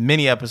 that's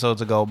many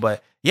episodes ago,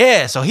 but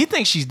yeah. So he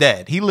thinks she's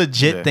dead. He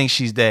legit thinks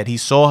she's dead. He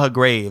saw her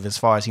grave, as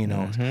far as he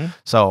knows.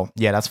 So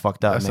yeah, that's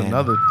fucked up. That's man.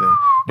 another thing.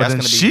 But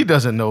then she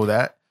doesn't know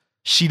that.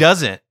 She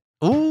doesn't.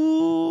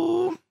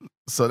 Ooh.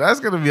 So that's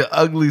gonna be an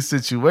ugly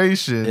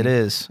situation. It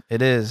is.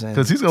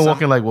 Because he's gonna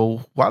walk in like,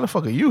 well, why the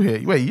fuck are you here?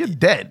 Wait, you're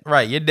dead.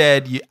 Right, you're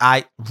dead.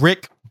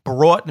 Rick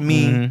brought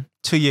me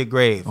to your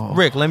grave. Oh.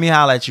 Rick, let me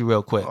holler at you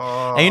real quick.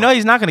 Oh. And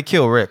he's not gonna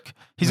kill Rick.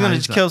 He's gonna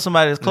just kill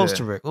somebody that's close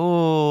to Rick. Ooh.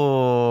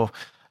 All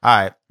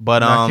right.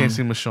 But I can't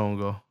see Michonne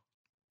go.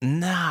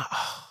 Nah.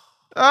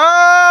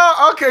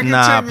 Oh, okay. Continue.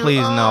 Nah,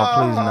 please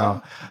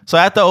no. So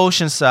at the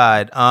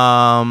Oceanside,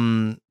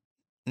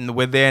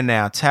 we're there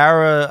now.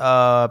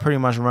 Tara pretty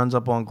much runs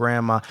up on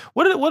Grandma.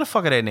 What the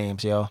fuck are their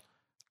names, yo?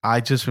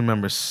 I just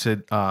remember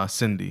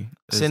Cindy.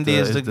 Cindy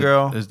is the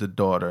girl. Is the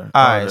daughter.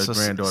 All right, the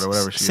granddaughter,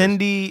 whatever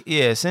she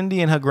is.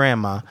 Cindy and her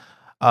grandma.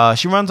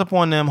 She runs up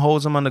on them,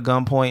 holds them under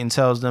gunpoint, and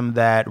tells them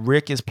that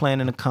Rick is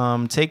planning to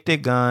come, take their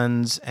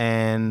guns,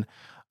 and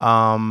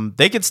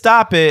they could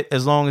stop it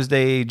as long as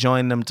they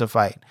join them to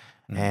fight.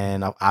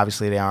 And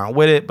obviously they aren't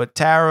with it. But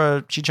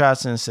Tara, she tries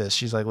to insist.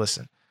 She's like,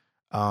 listen,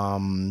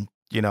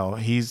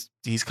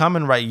 he's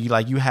coming right.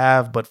 You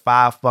have but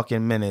 5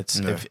 fucking minutes.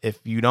 Yeah.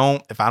 If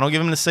I don't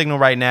give him the signal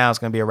right now, it's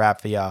gonna be a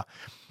wrap for y'all.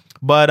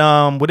 But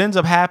what ends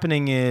up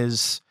happening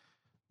is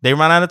they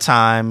run out of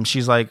time.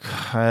 She's like,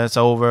 it's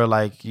over.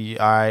 Like,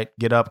 all right,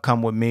 get up,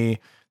 come with me.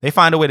 They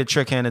find a way to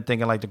trick her into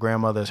thinking like the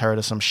grandmother's heard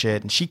of some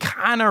shit. And she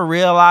kind of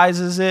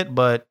realizes it,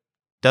 but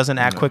doesn't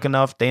act quick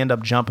enough. They end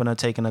up jumping her,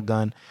 taking a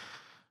gun.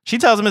 She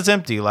tells him it's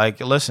empty. Like,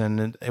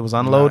 listen, it was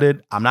unloaded.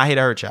 Right. I'm not here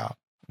to hurt y'all.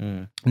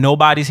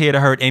 Nobody's here to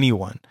hurt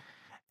anyone.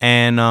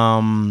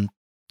 And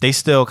they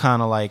still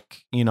kind of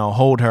like,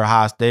 hold her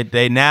hostage.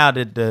 They now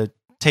that the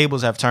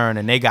tables have turned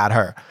and they got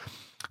her.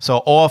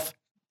 So off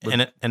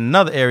in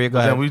another area, go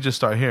ahead. Then we just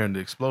start hearing the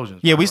explosions.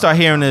 Yeah, we start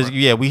hearing this.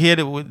 Yeah, we hear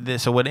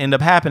this. So what ended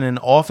up happening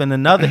off in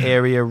another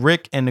area,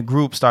 Rick and the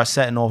group start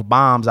setting off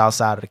bombs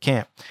outside of the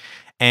camp.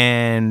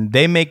 And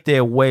they make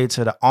their way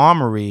to the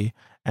armory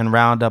and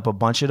round up a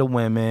bunch of the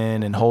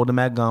women and hold them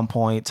at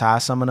gunpoint, tie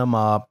some of them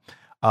up.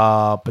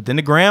 But then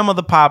the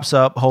grandmother pops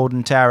up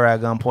holding Tara at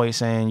gunpoint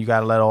saying, you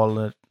got to let all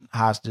the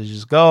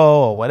hostages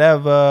go or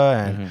whatever.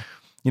 And,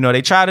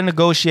 they try to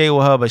negotiate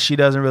with her, but she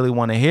doesn't really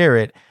want to hear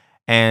it.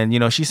 And,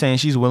 she's saying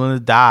she's willing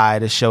to die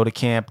to show the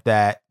camp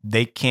that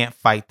they can't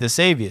fight the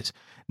saviors.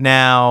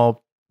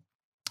 Now,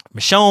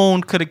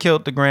 Michonne could have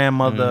killed the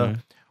grandmother.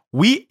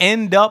 We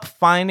end up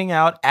finding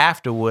out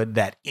afterward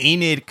that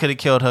Enid could have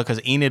killed her because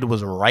Enid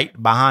was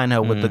right behind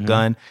her with the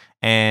gun,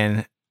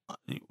 and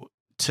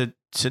to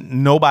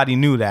nobody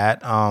knew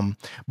that.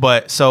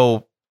 But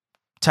so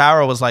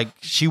Tara was like,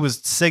 she was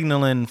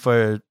signaling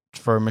for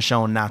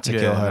Michonne not to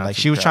kill her. Like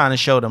she was trying to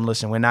show them,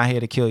 listen, we're not here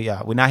to kill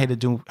y'all. We're not here to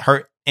do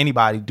harm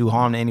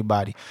to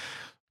anybody.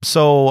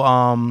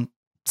 So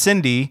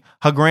Cindy,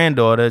 her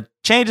granddaughter,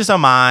 changes her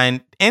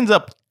mind, ends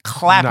up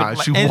clapping,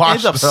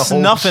 ends up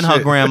snuffing her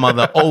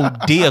grandmother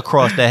OD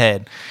across the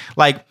head.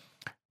 Like,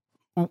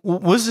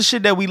 what's the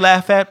shit that we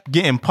laugh at?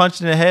 Getting punched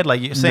in the head?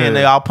 Like you're saying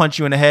I'll punch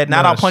you in the head.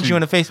 Not I'll punch you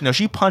in the face. No,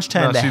 she punched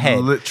her in the head.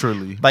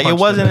 Literally. Like it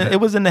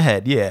was in the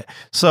head, yeah.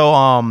 So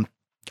I'm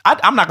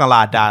not gonna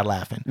lie, I died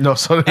laughing. No,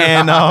 so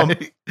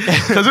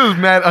because it was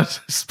mad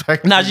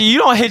unexpected. Now you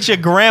don't hit your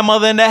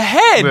grandmother in the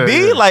head,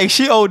 B. Yeah. Like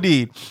she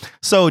OD'd.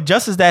 So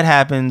just as that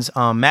happens,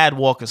 Mad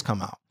Walkers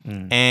come out.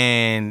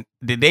 And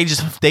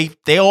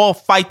they all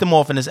fight them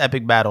off in this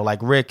epic battle. Like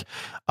Rick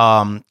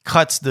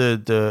cuts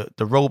the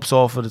ropes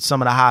off of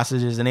some of the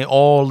hostages, and they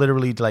all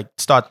literally like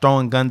start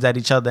throwing guns at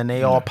each other, and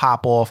they all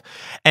pop off.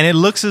 And it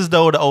looks as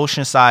though the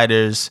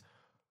Oceansiders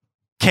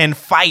can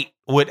fight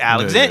with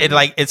Alexander.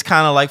 It's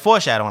kind of like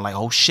foreshadowing, like,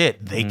 oh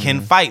shit, they can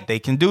fight, they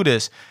can do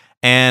this.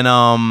 And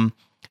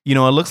it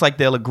looks like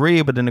they'll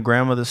agree, but then the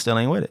grandmother still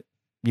ain't with it.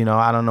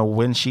 I don't know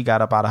when she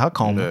got up out of her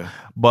coma,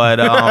 but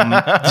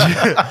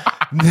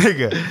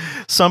nigga,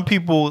 some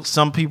people,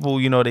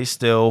 they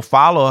still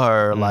follow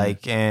her.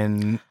 Like,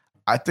 and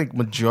I think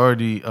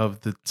majority of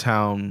the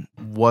town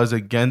was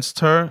against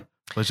her,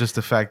 but just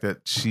the fact that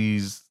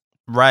she's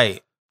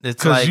right.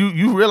 It's because like,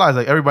 you realize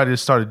like everybody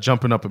just started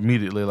jumping up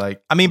immediately.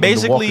 Like, I mean,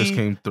 basically, the walkers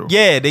came through.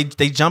 Yeah, they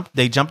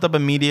jumped up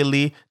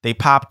immediately. They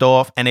popped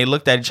off and they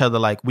looked at each other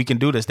like, we can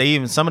do this.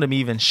 Some of them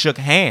even shook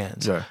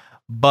hands. Yeah.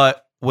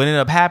 But what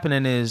ended up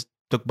happening is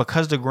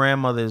because the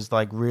grandmother is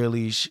like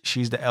really,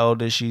 she's the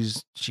elder. She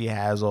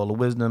has all the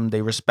wisdom.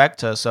 They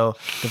respect her. So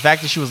the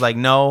fact that she was like,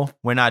 no,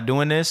 we're not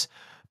doing this.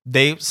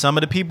 some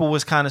of the people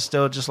was kind of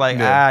still just like,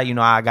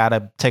 I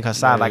gotta take her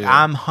side.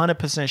 I'm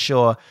 100%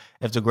 sure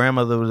if the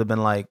grandmother would have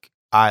been like,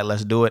 all right,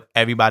 let's do it,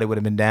 everybody would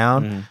have been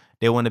down.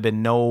 There wouldn't have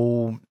been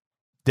no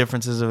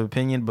differences of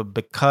opinion, but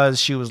because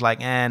she was like,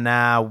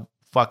 nah,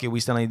 fuck it, we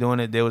still ain't doing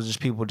it, there was just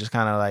people just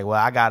kind of like, well,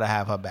 I gotta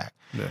have her back.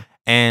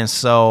 And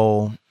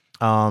so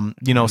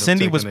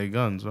Cindy was their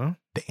guns, huh?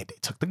 They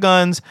took the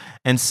guns,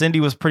 and Cindy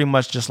was pretty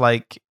much just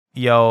like,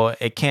 yo,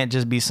 it can't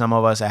just be some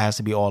of us, it has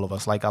to be all of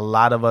us. Like, a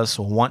lot of us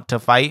want to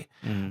fight,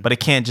 but it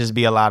can't just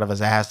be a lot of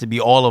us, it has to be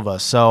all of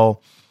us.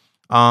 So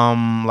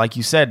like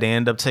you said, they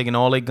end up taking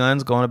all their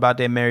guns, going about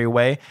their merry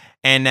way.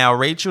 And now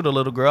Rachel, the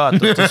little girl, I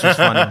thought this was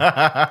funny.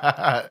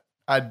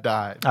 I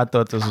died. I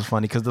thought this was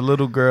funny because the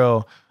little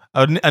girl,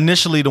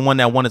 initially the one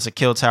that wanted to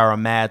kill Tara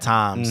mad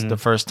times the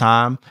first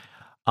time,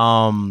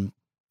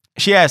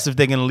 she asked if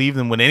they're going to leave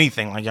them with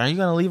anything. Like, are you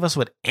going to leave us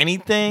with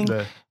anything?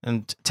 Yeah.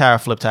 And Tara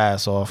flipped her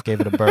ass off,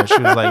 gave it a bird.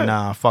 She was like,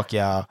 nah, fuck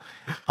y'all.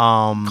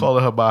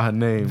 Calling her by her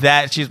name.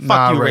 Fuck you,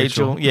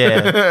 Rachel.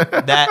 Yeah,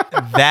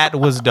 that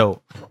was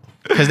dope.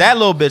 Because that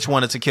little bitch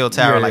wanted to kill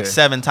Tara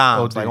 7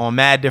 times, like on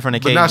mad different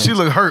occasions. But now she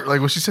looked hurt. Like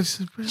when she said,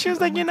 she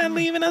was like, you're not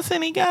leaving us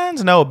any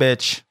guns? No,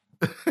 bitch.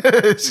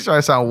 She's trying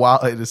to sound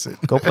wild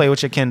innocent. Go play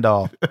with your Ken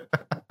doll.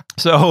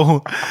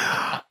 So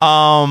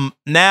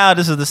now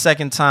this is the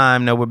second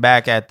time that we're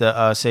back at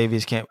the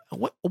Savior's camp.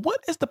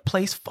 What is the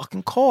place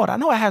fucking called? I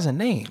know it has a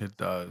name. It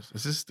does.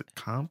 Is this the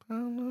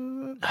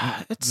compound?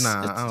 I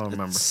don't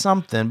remember. It's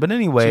something. But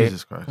anyway,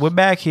 Jesus Christ. We're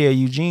back here.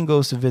 Eugene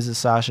goes to visit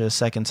Sasha a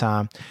second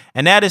time.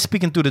 And Nat is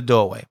speaking through the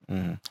doorway.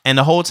 And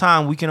the whole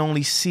time we can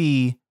only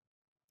see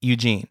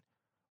Eugene.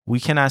 We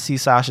cannot see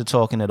Sasha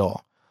talking at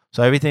all.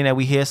 So everything that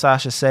we hear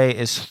Sasha say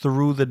is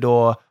through the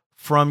door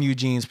from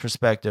Eugene's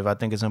perspective. I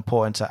think it's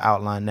important to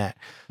outline that.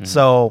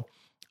 So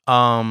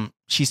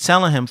she's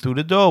telling him through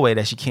the doorway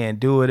that she can't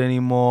do it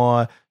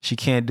anymore. She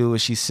can't do what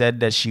she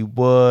said that she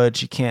would.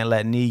 She can't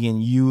let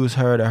Negan use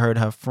her to hurt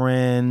her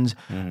friends,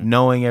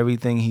 knowing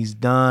everything he's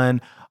done.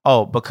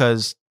 Oh,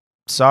 because,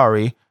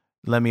 sorry,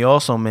 let me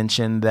also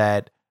mention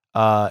that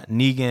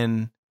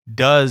Negan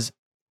does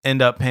end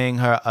up paying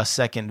her a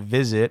second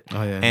visit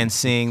and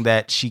seeing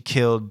that she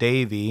killed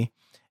Davy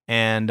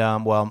and,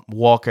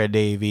 Walker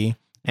Davy.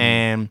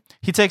 And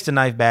he takes the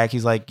knife back.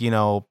 He's like,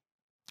 I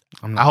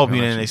hope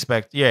you didn't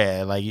expect,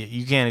 like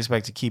you can't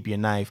expect to keep your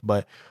knife,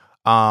 but,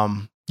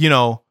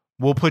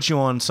 we'll put you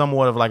on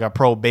somewhat of like a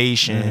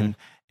probation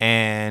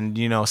and,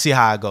 see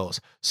how it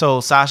goes. So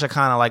Sasha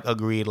kind of like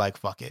agreed, like,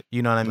 fuck it.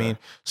 You know what I mean?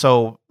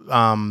 So,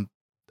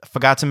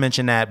 forgot to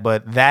mention that,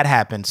 but that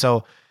happened.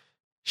 So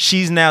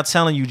she's now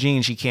telling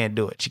Eugene she can't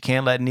do it. She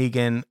can't let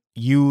Negan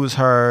use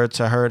her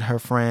to hurt her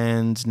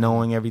friends,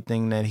 knowing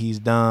everything that he's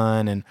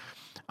done. And,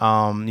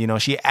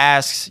 she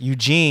asks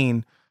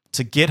Eugene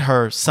to get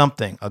her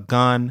something, a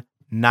gun,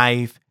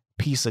 knife,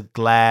 piece of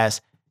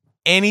glass,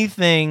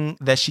 anything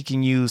that she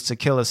can use to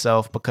kill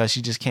herself because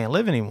she just can't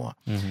live anymore.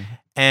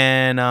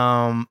 And,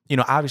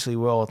 obviously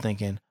we're all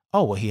thinking,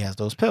 oh, well, he has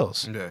those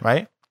pills,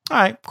 right? All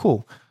right,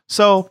 cool.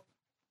 So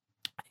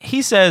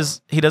he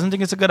says he doesn't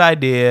think it's a good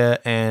idea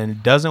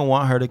and doesn't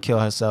want her to kill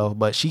herself,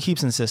 but she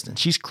keeps insisting.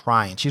 She's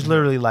crying. She's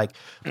literally like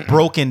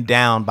broken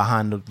down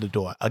behind the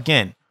door.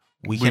 Again,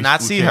 we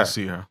cannot see her.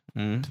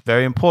 It's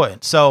very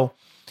important. So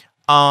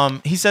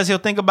he says he'll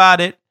think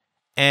about it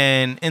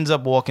and ends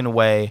up walking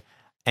away.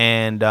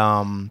 And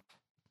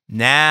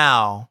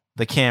now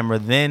the camera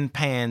then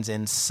pans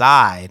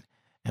inside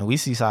and we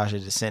see Sasha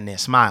just sitting there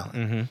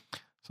smiling.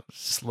 So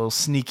this little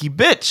sneaky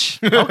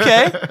bitch.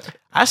 Okay.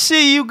 I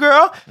see you,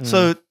 girl.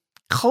 So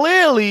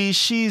clearly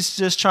she's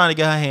just trying to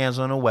get her hands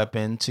on a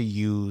weapon to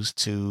use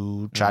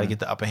to try to get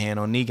the upper hand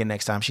on Negan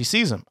next time she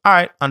sees him. All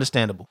right.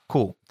 Understandable.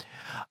 Cool.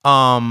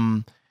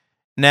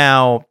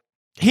 Now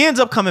he ends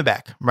up coming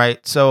back,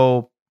 right?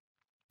 So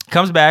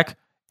comes back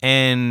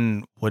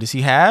and what does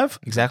he have?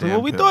 Exactly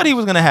what we thought he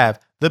was going to have.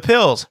 The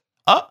pills.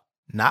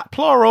 Not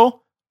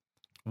plural.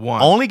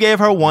 One. Only gave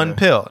her one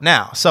pill.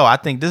 Now, so I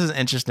think this is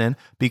interesting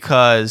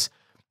because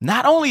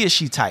not only is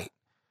she tight,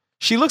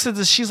 she looks at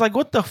this, she's like,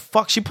 what the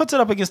fuck? She puts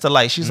it up against the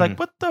light. She's like,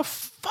 what the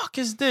fuck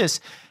is this?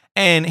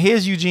 And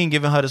here's Eugene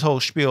giving her this whole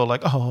spiel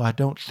like, oh, I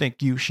don't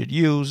think you should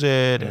use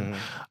it. And,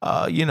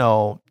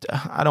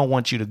 I don't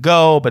want you to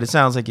go, but it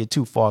sounds like you're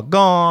too far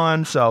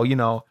gone. So,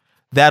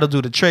 that'll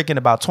do the trick in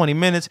about 20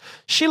 minutes.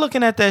 She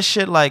looking at that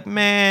shit like,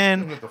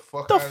 man,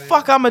 what the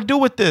fuck I'm going to do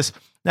with this?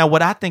 Now,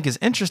 what I think is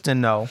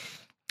interesting, though,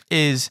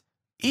 is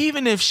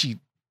even if she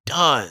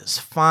does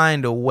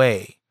find a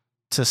way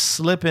to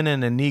slip it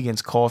into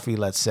Negan's coffee,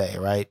 let's say,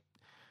 right?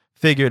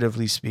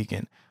 Figuratively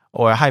speaking,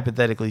 or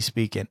hypothetically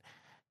speaking,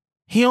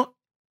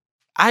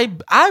 I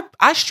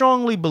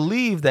strongly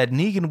believe that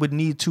Negan would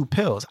need 2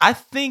 pills. I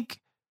think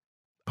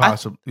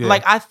possible.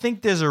 I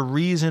think there's a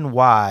reason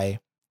why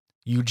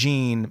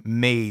Eugene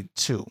made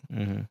 2.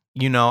 And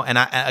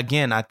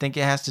I think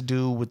it has to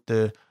do with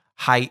the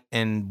height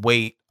and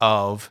weight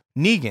of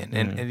Negan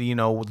and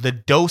the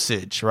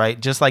dosage, right?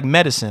 Just like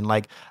medicine.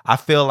 Like, I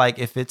feel like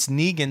if it's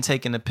Negan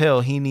taking the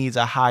pill, he needs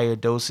a higher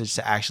dosage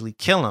to actually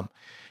kill him.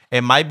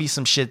 It might be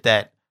some shit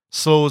that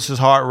slows his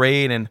heart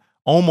rate and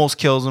almost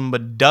kills him,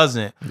 but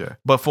doesn't. Yeah.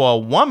 But for a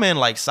woman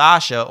like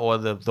Sasha or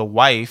the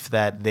wife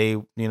that they,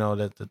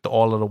 that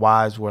all of the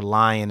wives were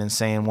lying and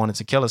saying wanted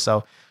to kill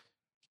herself,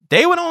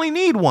 they would only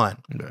need one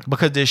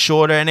because they're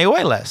shorter and they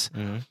weigh less.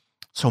 Mm-hmm.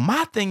 So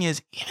my thing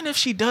is, even if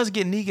she does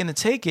get Negan to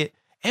take it,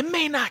 it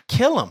may not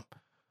kill him.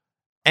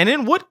 And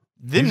then what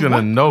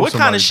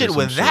kind of shit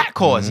would that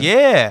cause? Mm-hmm.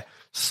 Yeah.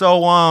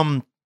 So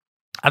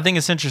I think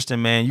it's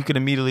interesting, man. You could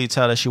immediately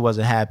tell that she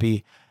wasn't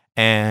happy.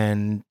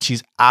 And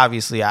she's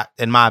obviously,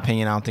 in my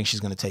opinion, I don't think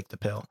she's going to take the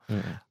pill.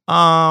 Mm-hmm.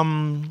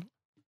 And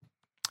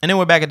then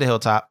we're back at the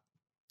hilltop.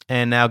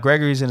 And now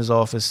Gregory's in his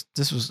office.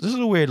 This is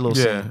a weird little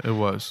scene. Yeah, it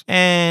was.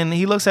 And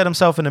he looks at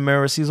himself in the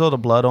mirror, sees all the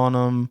blood on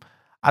him.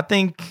 I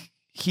think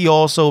he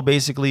also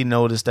basically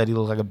noticed that he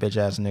looks like a bitch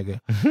ass nigga.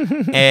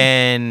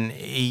 And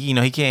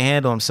he can't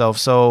handle himself.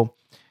 So,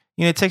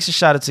 he takes a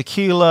shot of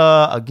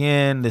tequila.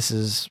 Again, this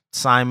is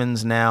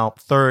Simon's now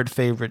third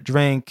favorite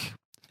drink.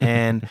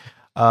 And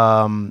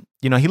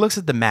he looks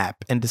at the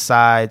map and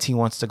decides he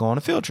wants to go on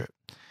a field trip.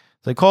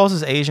 So he calls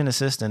his Asian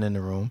assistant in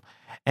the room.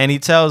 And he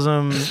tells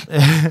him,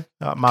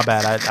 my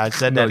bad, I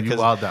said that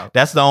because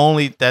that's the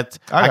only,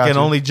 I can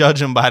only judge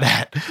him by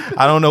that.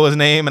 I don't know his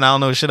name and I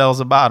don't know shit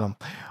else about him.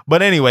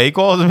 But anyway, he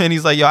calls him and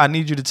he's like, yo, I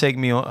need you to take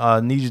me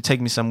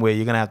somewhere.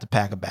 You're going to have to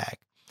pack a bag.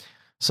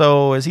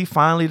 So is he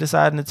finally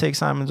deciding to take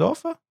Simon's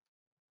offer?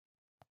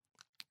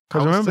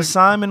 Because remember,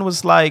 Simon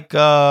was like,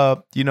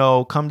 come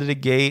to the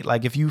gate.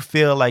 Like if you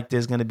feel like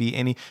there's going to be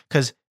any,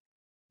 because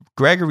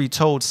Gregory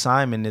told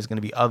Simon there's going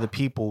to be other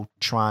people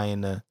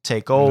trying to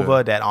take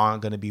over that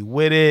aren't going to be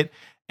with it,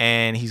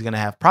 and he's going to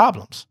have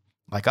problems,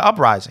 like an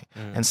uprising.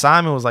 And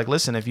Simon was like,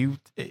 listen,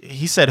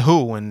 he said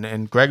who,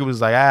 and Gregory was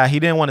like, he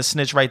didn't want to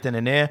snitch right then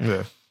and there.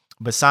 Yeah.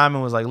 But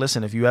Simon was like,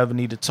 listen, if you ever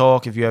need to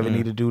talk, if you ever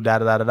need to do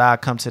da-da-da-da-da,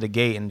 come to the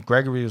gate. And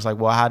Gregory was like,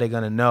 well, how are they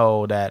going to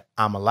know that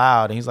I'm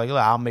allowed? And he's like,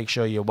 look, I'll make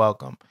sure you're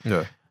welcome.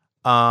 Yeah.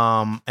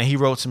 And he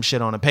wrote some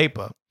shit on a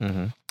paper.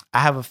 Mm-hmm. I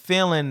have a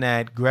feeling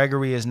that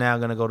Gregory is now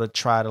going to go to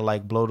try to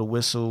like blow the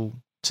whistle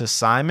to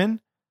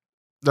Simon.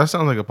 That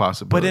sounds like a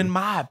possibility. But in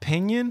my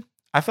opinion,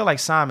 I feel like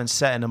Simon's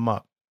setting him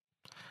up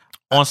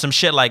on some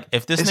shit. Like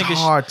if this nigga, it's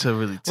hard to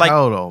really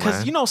tell though,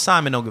 man. Because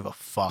Simon don't give a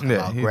fuck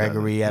about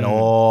Gregory at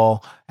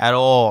all.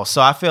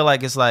 So I feel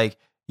like it's like,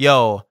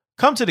 yo,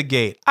 come to the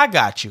gate. I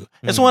got you.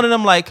 It's one of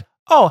them like,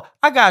 oh,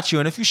 I got you.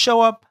 And if you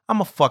show up, I'm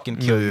gonna fucking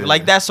kill you.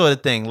 Like that sort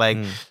of thing. Like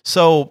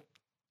so,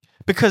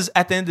 because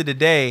at the end of the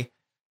day.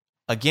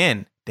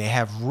 Again, they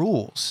have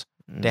rules.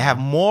 They have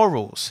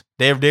morals.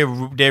 They're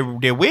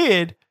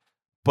weird,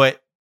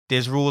 but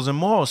there's rules and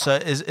morals. So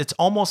it's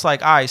almost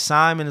like, all right,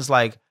 Simon is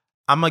like,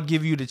 I'm gonna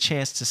give you the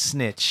chance to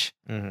snitch,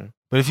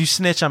 but if you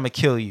snitch, I'm gonna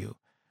kill you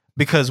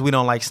because we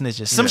don't like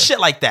snitches. Some shit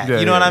like that.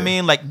 You know what I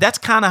mean? Like that's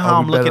kind of how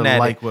I'm looking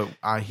at it. What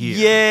I hear.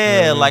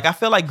 Yeah, like I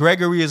feel like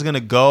Gregory is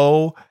gonna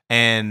go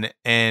and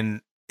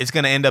it's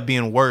gonna end up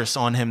being worse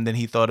on him than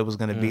he thought it was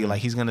gonna be.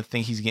 Like he's gonna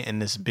think he's getting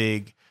this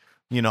big.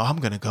 I'm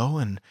going to go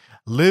and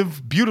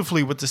live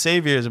beautifully with the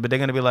saviors. But they're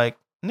going to be like,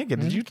 nigga,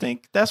 did you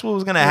think that's what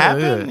was going to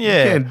happen?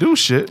 Yeah. You can't do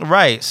shit.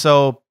 Right.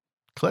 So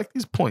collect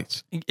these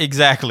points.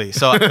 Exactly.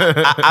 So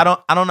I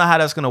don't know how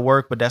that's going to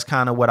work, but that's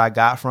kind of what I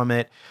got from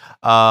it.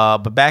 But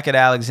back at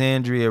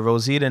Alexandria,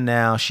 Rosita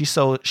now, she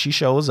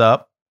shows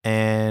up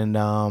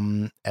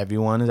and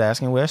everyone is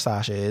asking where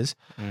Sasha is.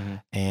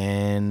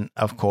 And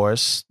of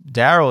course,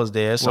 Daryl is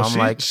there. So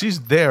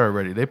she's there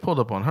already. They pulled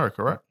up on her,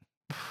 correct?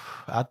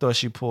 I thought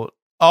she pulled...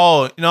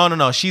 Oh,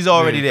 no. She's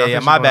already there. Yeah,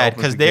 my bad.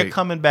 Because they're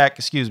coming back.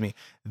 Excuse me.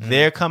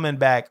 They're coming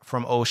back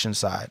from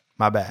Oceanside.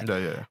 My bad.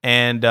 Yeah.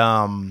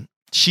 And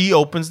she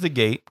opens the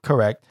gate.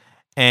 Correct.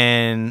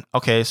 And,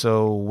 okay,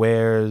 so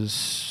where's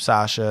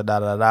Sasha?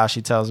 Da-da-da.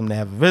 She tells him they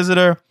have a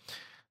visitor.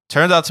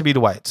 Turns out to be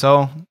Dwight.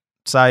 So,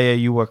 Saya,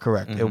 you were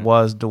correct. It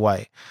was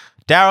Dwight.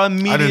 Daryl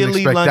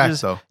immediately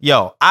lunges.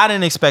 Yo, I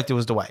didn't expect it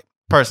was Dwight.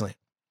 Personally.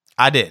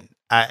 I didn't.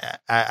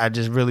 I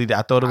just really did.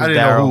 I thought it was Daryl. I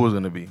didn't know who was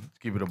going to be.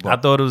 Keep it a buck.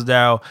 I thought it was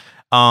Daryl.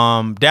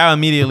 Daryl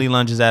immediately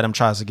lunges at him,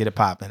 tries to get it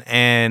popping,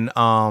 and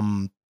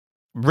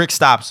Rick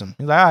stops him.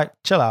 He's like, "All right,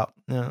 chill out.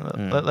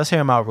 Let's hear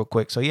him out real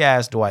quick." So he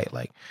asked Dwight,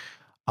 like,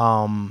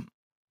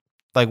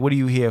 what are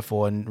you here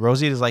for? And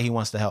Rosita's like, he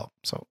wants to help.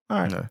 So all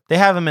right, they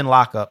have him in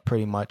lockup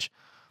pretty much.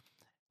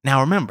 Now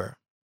remember,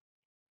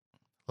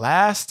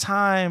 last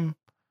time.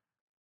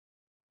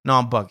 No,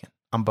 I'm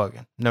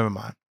bugging. Never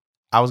mind.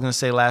 I was gonna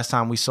say last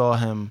time we saw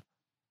him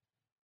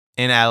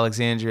in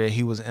Alexandria,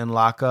 he was in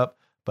lockup.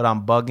 But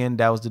I'm bugging.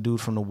 That was the dude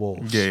from the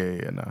Wolves.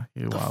 Yeah. Nah,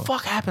 the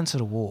fuck happened to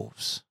the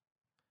Wolves?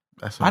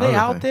 Are they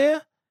out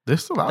there? They're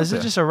still out there. Is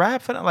it just a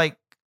rap for them? Like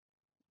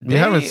we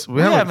haven't.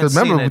 Because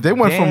remember, they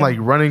went from like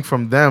running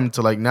from them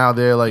to like now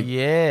they're like.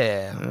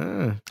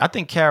 Yeah. I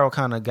think Carol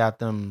kind of got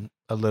them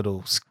a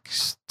little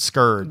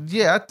scared.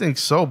 Yeah, I think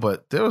so.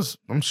 But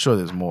I'm sure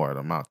there's more of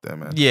them out there,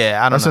 man. Yeah,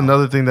 I don't know. That's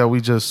another thing that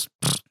we just.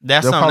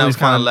 That's something that was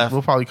kind of left.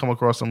 We'll probably come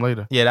across them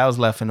later. Yeah, that was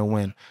left in the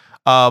wind.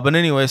 But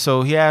anyway,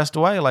 so he asked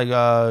Dwight, like,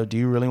 do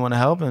you really want to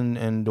help?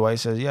 And Dwight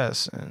says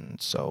yes. And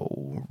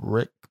so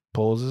Rick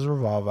pulls his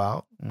revolver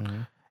out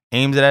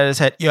aims it at his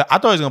head. Yeah, I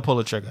thought he was gonna pull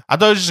the trigger. I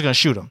thought he was just gonna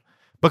shoot him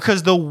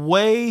because the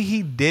way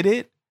he did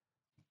it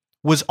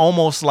was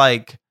almost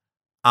like,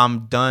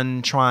 I'm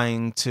done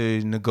trying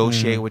to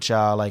negotiate with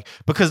y'all. Like,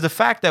 because the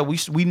fact that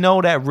we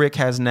know that Rick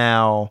has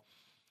now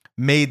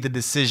made the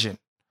decision.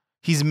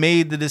 He's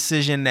made the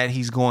decision that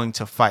he's going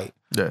to fight.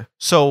 Yeah.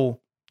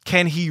 So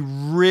can he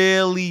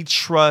really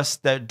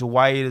trust that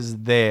Dwight is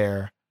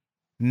there,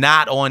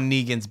 not on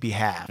Negan's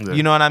behalf? Yeah.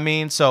 You know what I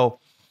mean? So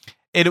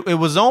it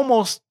was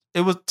almost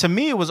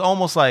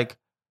like,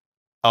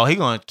 oh, he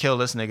gonna kill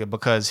this nigga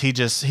because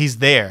he's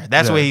there.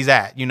 That's where he's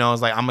at. You know,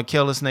 it's like, I'm gonna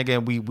kill this nigga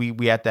and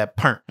we at that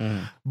point.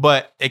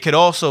 But it could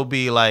also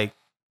be like,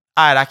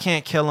 all right, I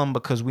can't kill him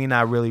because we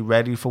not really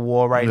ready for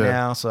war right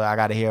now, so I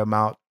gotta hear him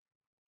out.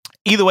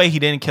 Either way, he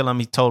didn't kill him.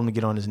 He told him to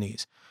get on his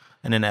knees.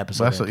 And then the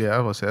episode ended. I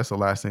would say that's the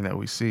last thing that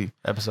we see.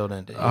 Episode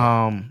ended.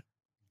 Yeah.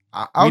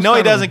 We know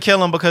he doesn't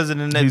kill him because in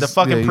the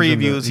fucking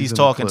previews, he's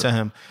talking to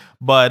him.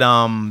 But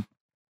I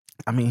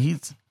mean,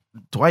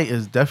 Dwight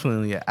is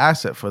definitely an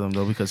asset for them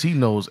though, because he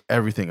knows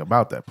everything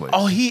about that place.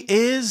 Oh, he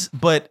is,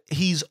 but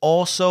he's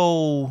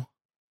also,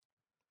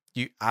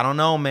 I don't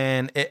know,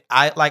 man.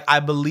 I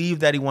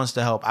believe that he wants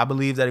to help. I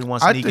believe that he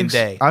wants Negan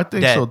dead. I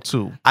think so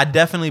too. I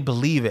definitely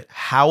believe it.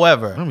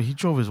 However, remember, he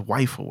drove his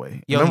wife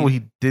away. Remember what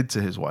he did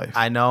to his wife.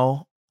 I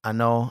know,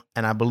 and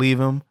I believe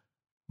him.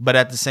 But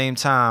at the same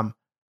time,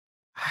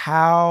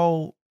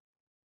 how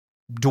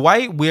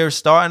Dwight, we're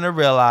starting to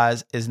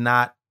realize, is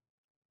not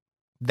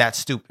that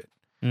stupid.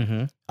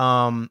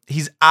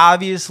 He's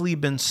obviously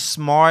been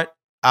smart.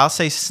 I'll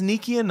say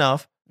sneaky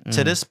enough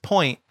to this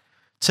point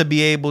to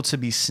be able to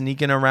be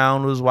sneaking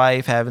around with his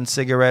wife, having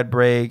cigarette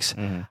breaks,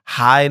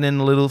 hiding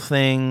little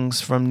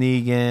things from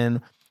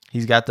Negan.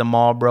 He's got the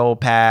Marlboro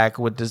pack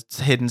with the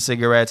hidden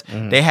cigarettes.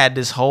 They had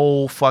this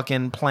whole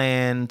fucking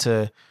plan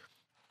to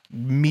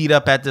meet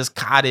up at this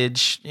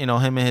cottage, you know,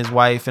 him and his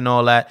wife and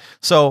all that.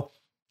 So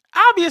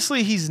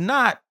obviously he's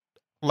not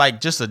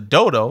like just a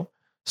dodo.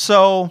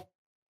 So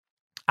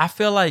I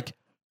feel like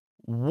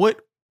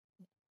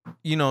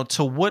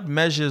to what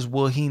measures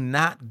will he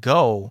not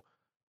go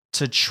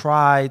to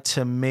try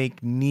to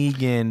make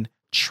Negan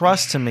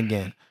trust him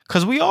again?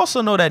 Because we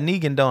also know that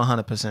Negan don't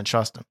 100%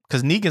 trust him.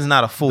 Because Negan's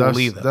not a fool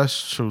either.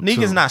 That's true.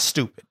 Negan's not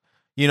stupid.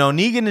 You know,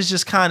 Negan is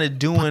just kind of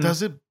doing. But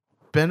does it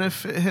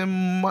benefit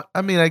him?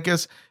 I mean, I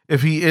guess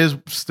if he is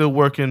still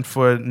working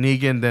for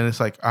Negan, then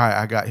it's like, all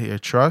right, I got here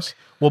trust.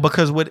 Well,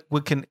 because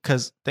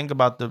because think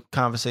about the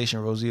conversation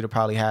Rosita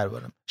probably had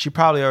with him. She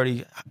probably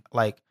already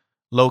like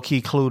low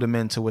key clued him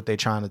into what they're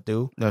trying to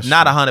do. That's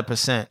not true.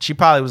 100%. She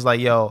probably was like,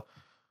 "Yo,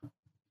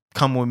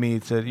 come with me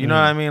to," you know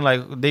what I mean?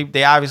 Like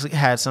they obviously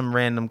had some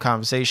random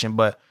conversation,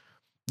 but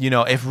you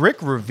know, if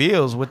Rick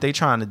reveals what they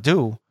trying to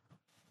do,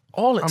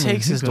 all it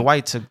takes is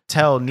Dwight to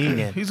tell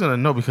Negan. He's gonna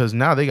know because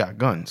now they got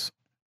guns.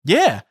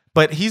 Yeah,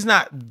 but he's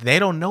not. They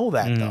don't know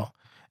that though.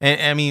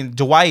 And I mean,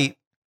 Dwight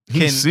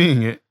he's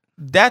seeing it.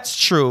 That's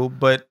true,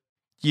 but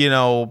you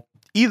know,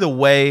 either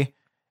way,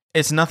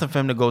 it's nothing for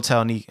him to go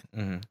tell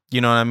Negan.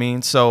 You know what I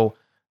mean? So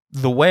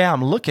the way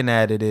I'm looking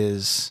at it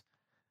is,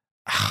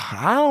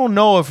 I don't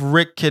know if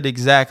Rick could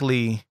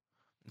exactly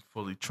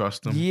fully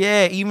trust him.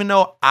 Yeah, even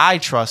though I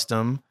trust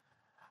him,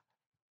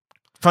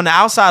 from the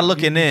outside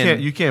looking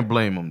in, you can't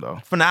blame him though.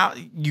 For now,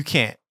 you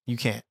can't.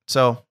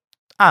 So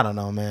I don't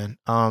know, man.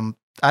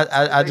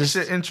 I just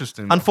shit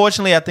interesting.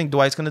 Unfortunately, I think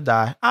Dwight's gonna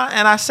die,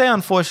 and I say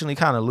unfortunately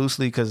kind of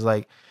loosely because,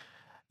 like,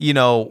 you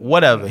know,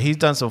 whatever, he's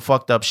done some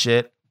fucked up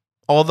shit.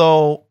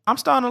 Although I'm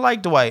starting to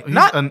like Dwight. He's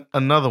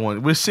another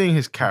one. We're seeing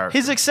his character.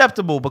 He's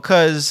acceptable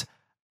because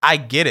I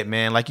get it,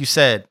 man. Like you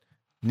said,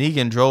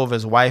 Negan drove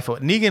his wife.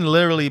 Negan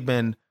literally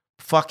been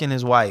fucking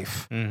his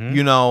wife.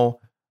 You know,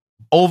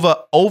 over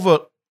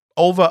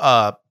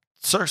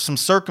some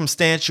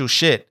circumstantial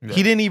shit. Yeah.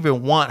 He didn't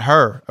even want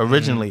her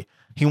originally.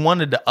 He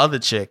wanted the other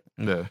chick.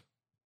 Yeah.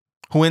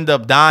 Who ended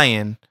up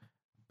dying.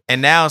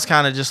 And now it's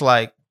kind of just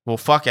like, well,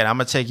 fuck it. I'm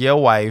going to take your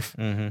wife.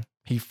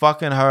 He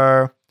fucking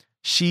her.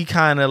 She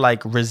kind of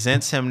like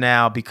resents him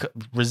now,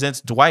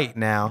 resents Dwight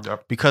now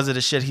because of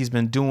the shit he's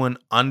been doing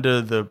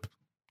under the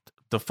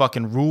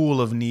fucking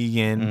rule of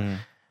Negan.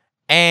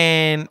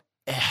 And,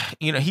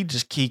 you know,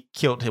 he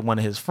killed one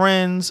of his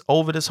friends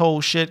over this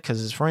whole shit because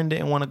his friend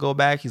didn't want to go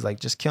back. He's like,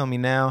 just kill me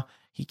now.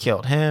 He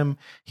killed him.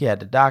 He had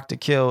the doctor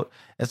killed.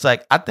 It's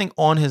like, I think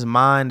on his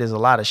mind there's a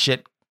lot of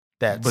shit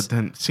that's... But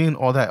then seeing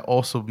all that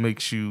also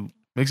makes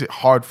it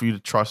hard for you to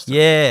trust him.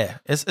 Yeah.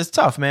 It's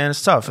tough, man.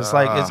 It's tough. It's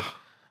like,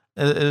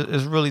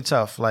 it's really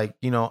tough. Like,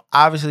 you know,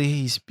 obviously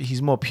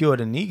he's more pure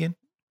than Negan.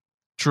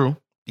 True.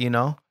 You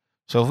know?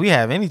 So if we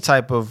have any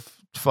type of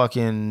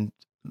fucking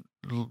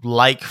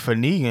like for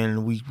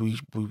Negan, we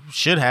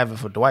should have it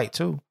for Dwight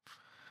too.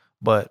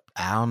 But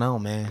I don't know,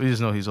 man. We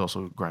just know he's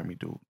also a grimy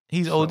dude.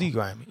 He's OD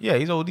grimy. Yeah,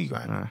 he's OD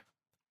grimy.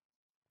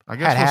 I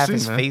guess half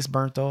his face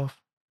burnt off.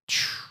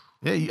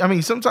 Yeah, I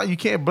mean, sometimes you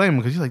can't blame him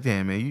because you're like,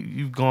 damn, man,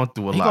 you've gone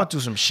through a lot. He gone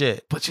through some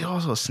shit. But you're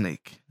also a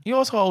snake. You're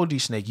also an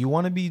OD snake. You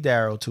want to be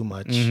Daryl too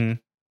much.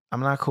 I'm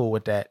not cool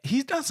with that.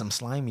 He's done some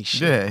slimy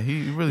shit. Yeah,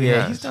 he really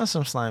has. He's done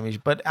some slimy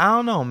shit. But I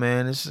don't know,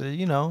 man. It's,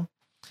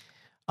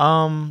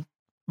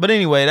 But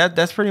anyway,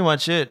 that's pretty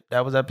much it.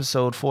 That was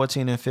episode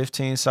 14 and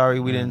 15. Sorry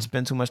we didn't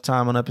spend too much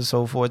time on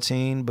episode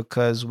 14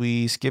 because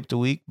we skipped a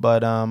week.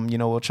 But,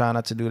 we'll try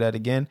not to do that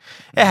again.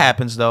 It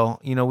happens, though.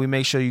 We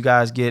make sure you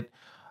guys get,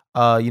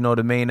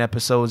 the main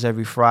episodes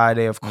every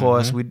Friday. Of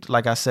course, we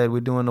like I said, we're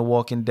doing The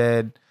Walking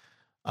Dead.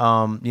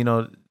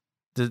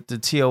 The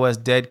TOS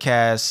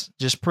Deadcast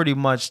just pretty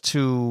much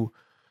to,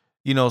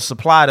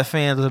 supply the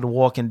fans of The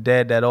Walking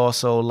Dead that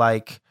also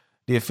like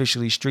the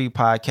Officially Street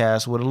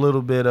podcast with a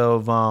little bit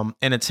of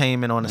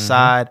entertainment on the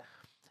side.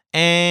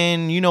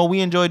 And,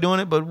 we enjoy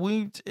doing it, but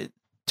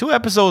 2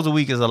 episodes a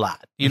week is a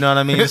lot. You know what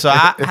I mean? So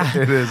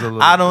it is a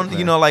little I don't,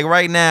 bit, like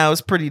right now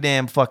it's pretty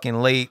damn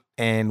fucking late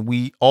and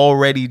we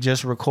already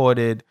just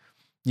recorded,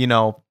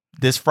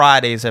 this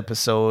Friday's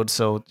episode.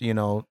 So,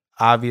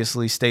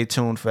 obviously stay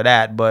tuned for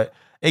that, but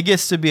it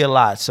gets to be a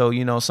lot. So,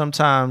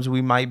 sometimes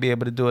we might be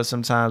able to do it.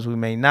 Sometimes we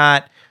may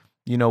not.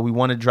 We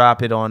want to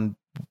drop it on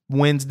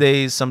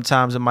Wednesdays.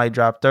 Sometimes it might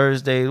drop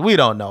Thursdays. We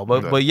don't know.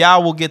 But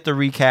y'all will get the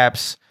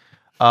recaps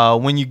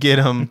when you get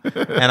them.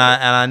 and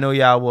I know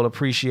y'all will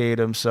appreciate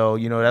them. So,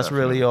 that's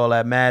really all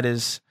that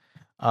matters.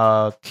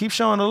 Keep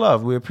showing the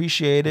love. We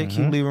appreciate it.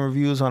 Keep leaving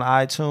reviews on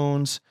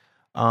iTunes.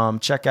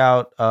 Check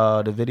out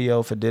the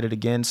video for Did It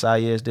Again.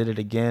 Sayeers Did It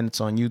Again.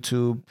 It's on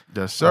YouTube.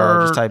 Yes,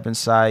 sir. Just type in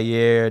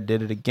Sayer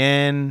Did It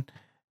Again,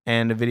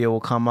 and the video will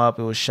come up.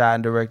 It was shot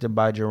and directed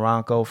by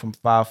Geronco from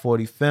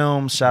 540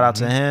 Films. Shout out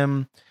to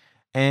him.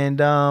 And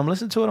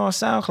listen to it on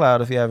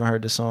SoundCloud if you haven't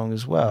heard the song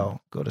as well.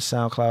 Go to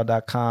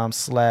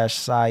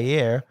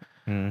soundcloud.com/Sayer.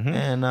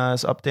 And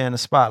it's up there in the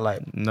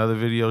spotlight. Another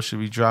video should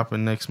be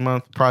dropping next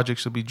month. Project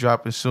should be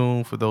dropping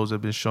soon. For those that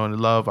have been showing the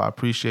love, I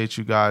appreciate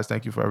you guys.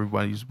 Thank you for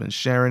everybody who's been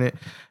sharing it.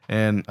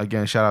 And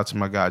again, shout out to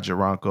my guy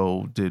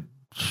Geronco. Did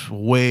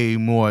way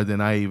more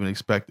than I even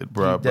expected,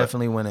 bro. He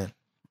definitely went in.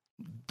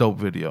 Dope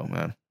video,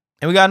 man.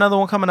 And we got another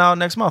one coming out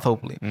next month,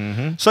 hopefully.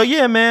 So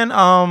yeah,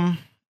 man.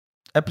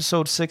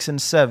 Episode 6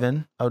 and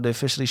 7 of the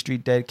Officially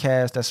Street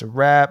Deadcast. That's a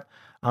wrap.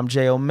 I'm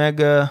J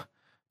Omega,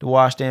 the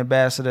Washed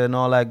Ambassador, and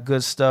all that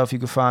good stuff. You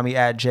can find me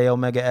at J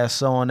Omega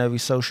SO on every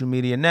social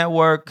media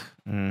network.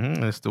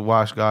 It's the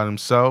Wash God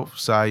himself,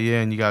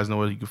 Sayer, and you guys know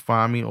where you can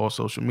find me. All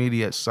social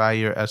media at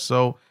Sayer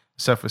SO,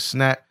 except for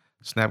Snap.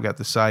 Snap got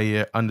the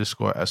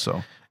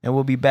Sayer_SO. And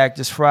we'll be back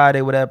this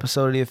Friday with an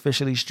episode of the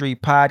Officially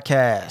Street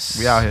Podcast.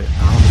 We out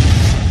here.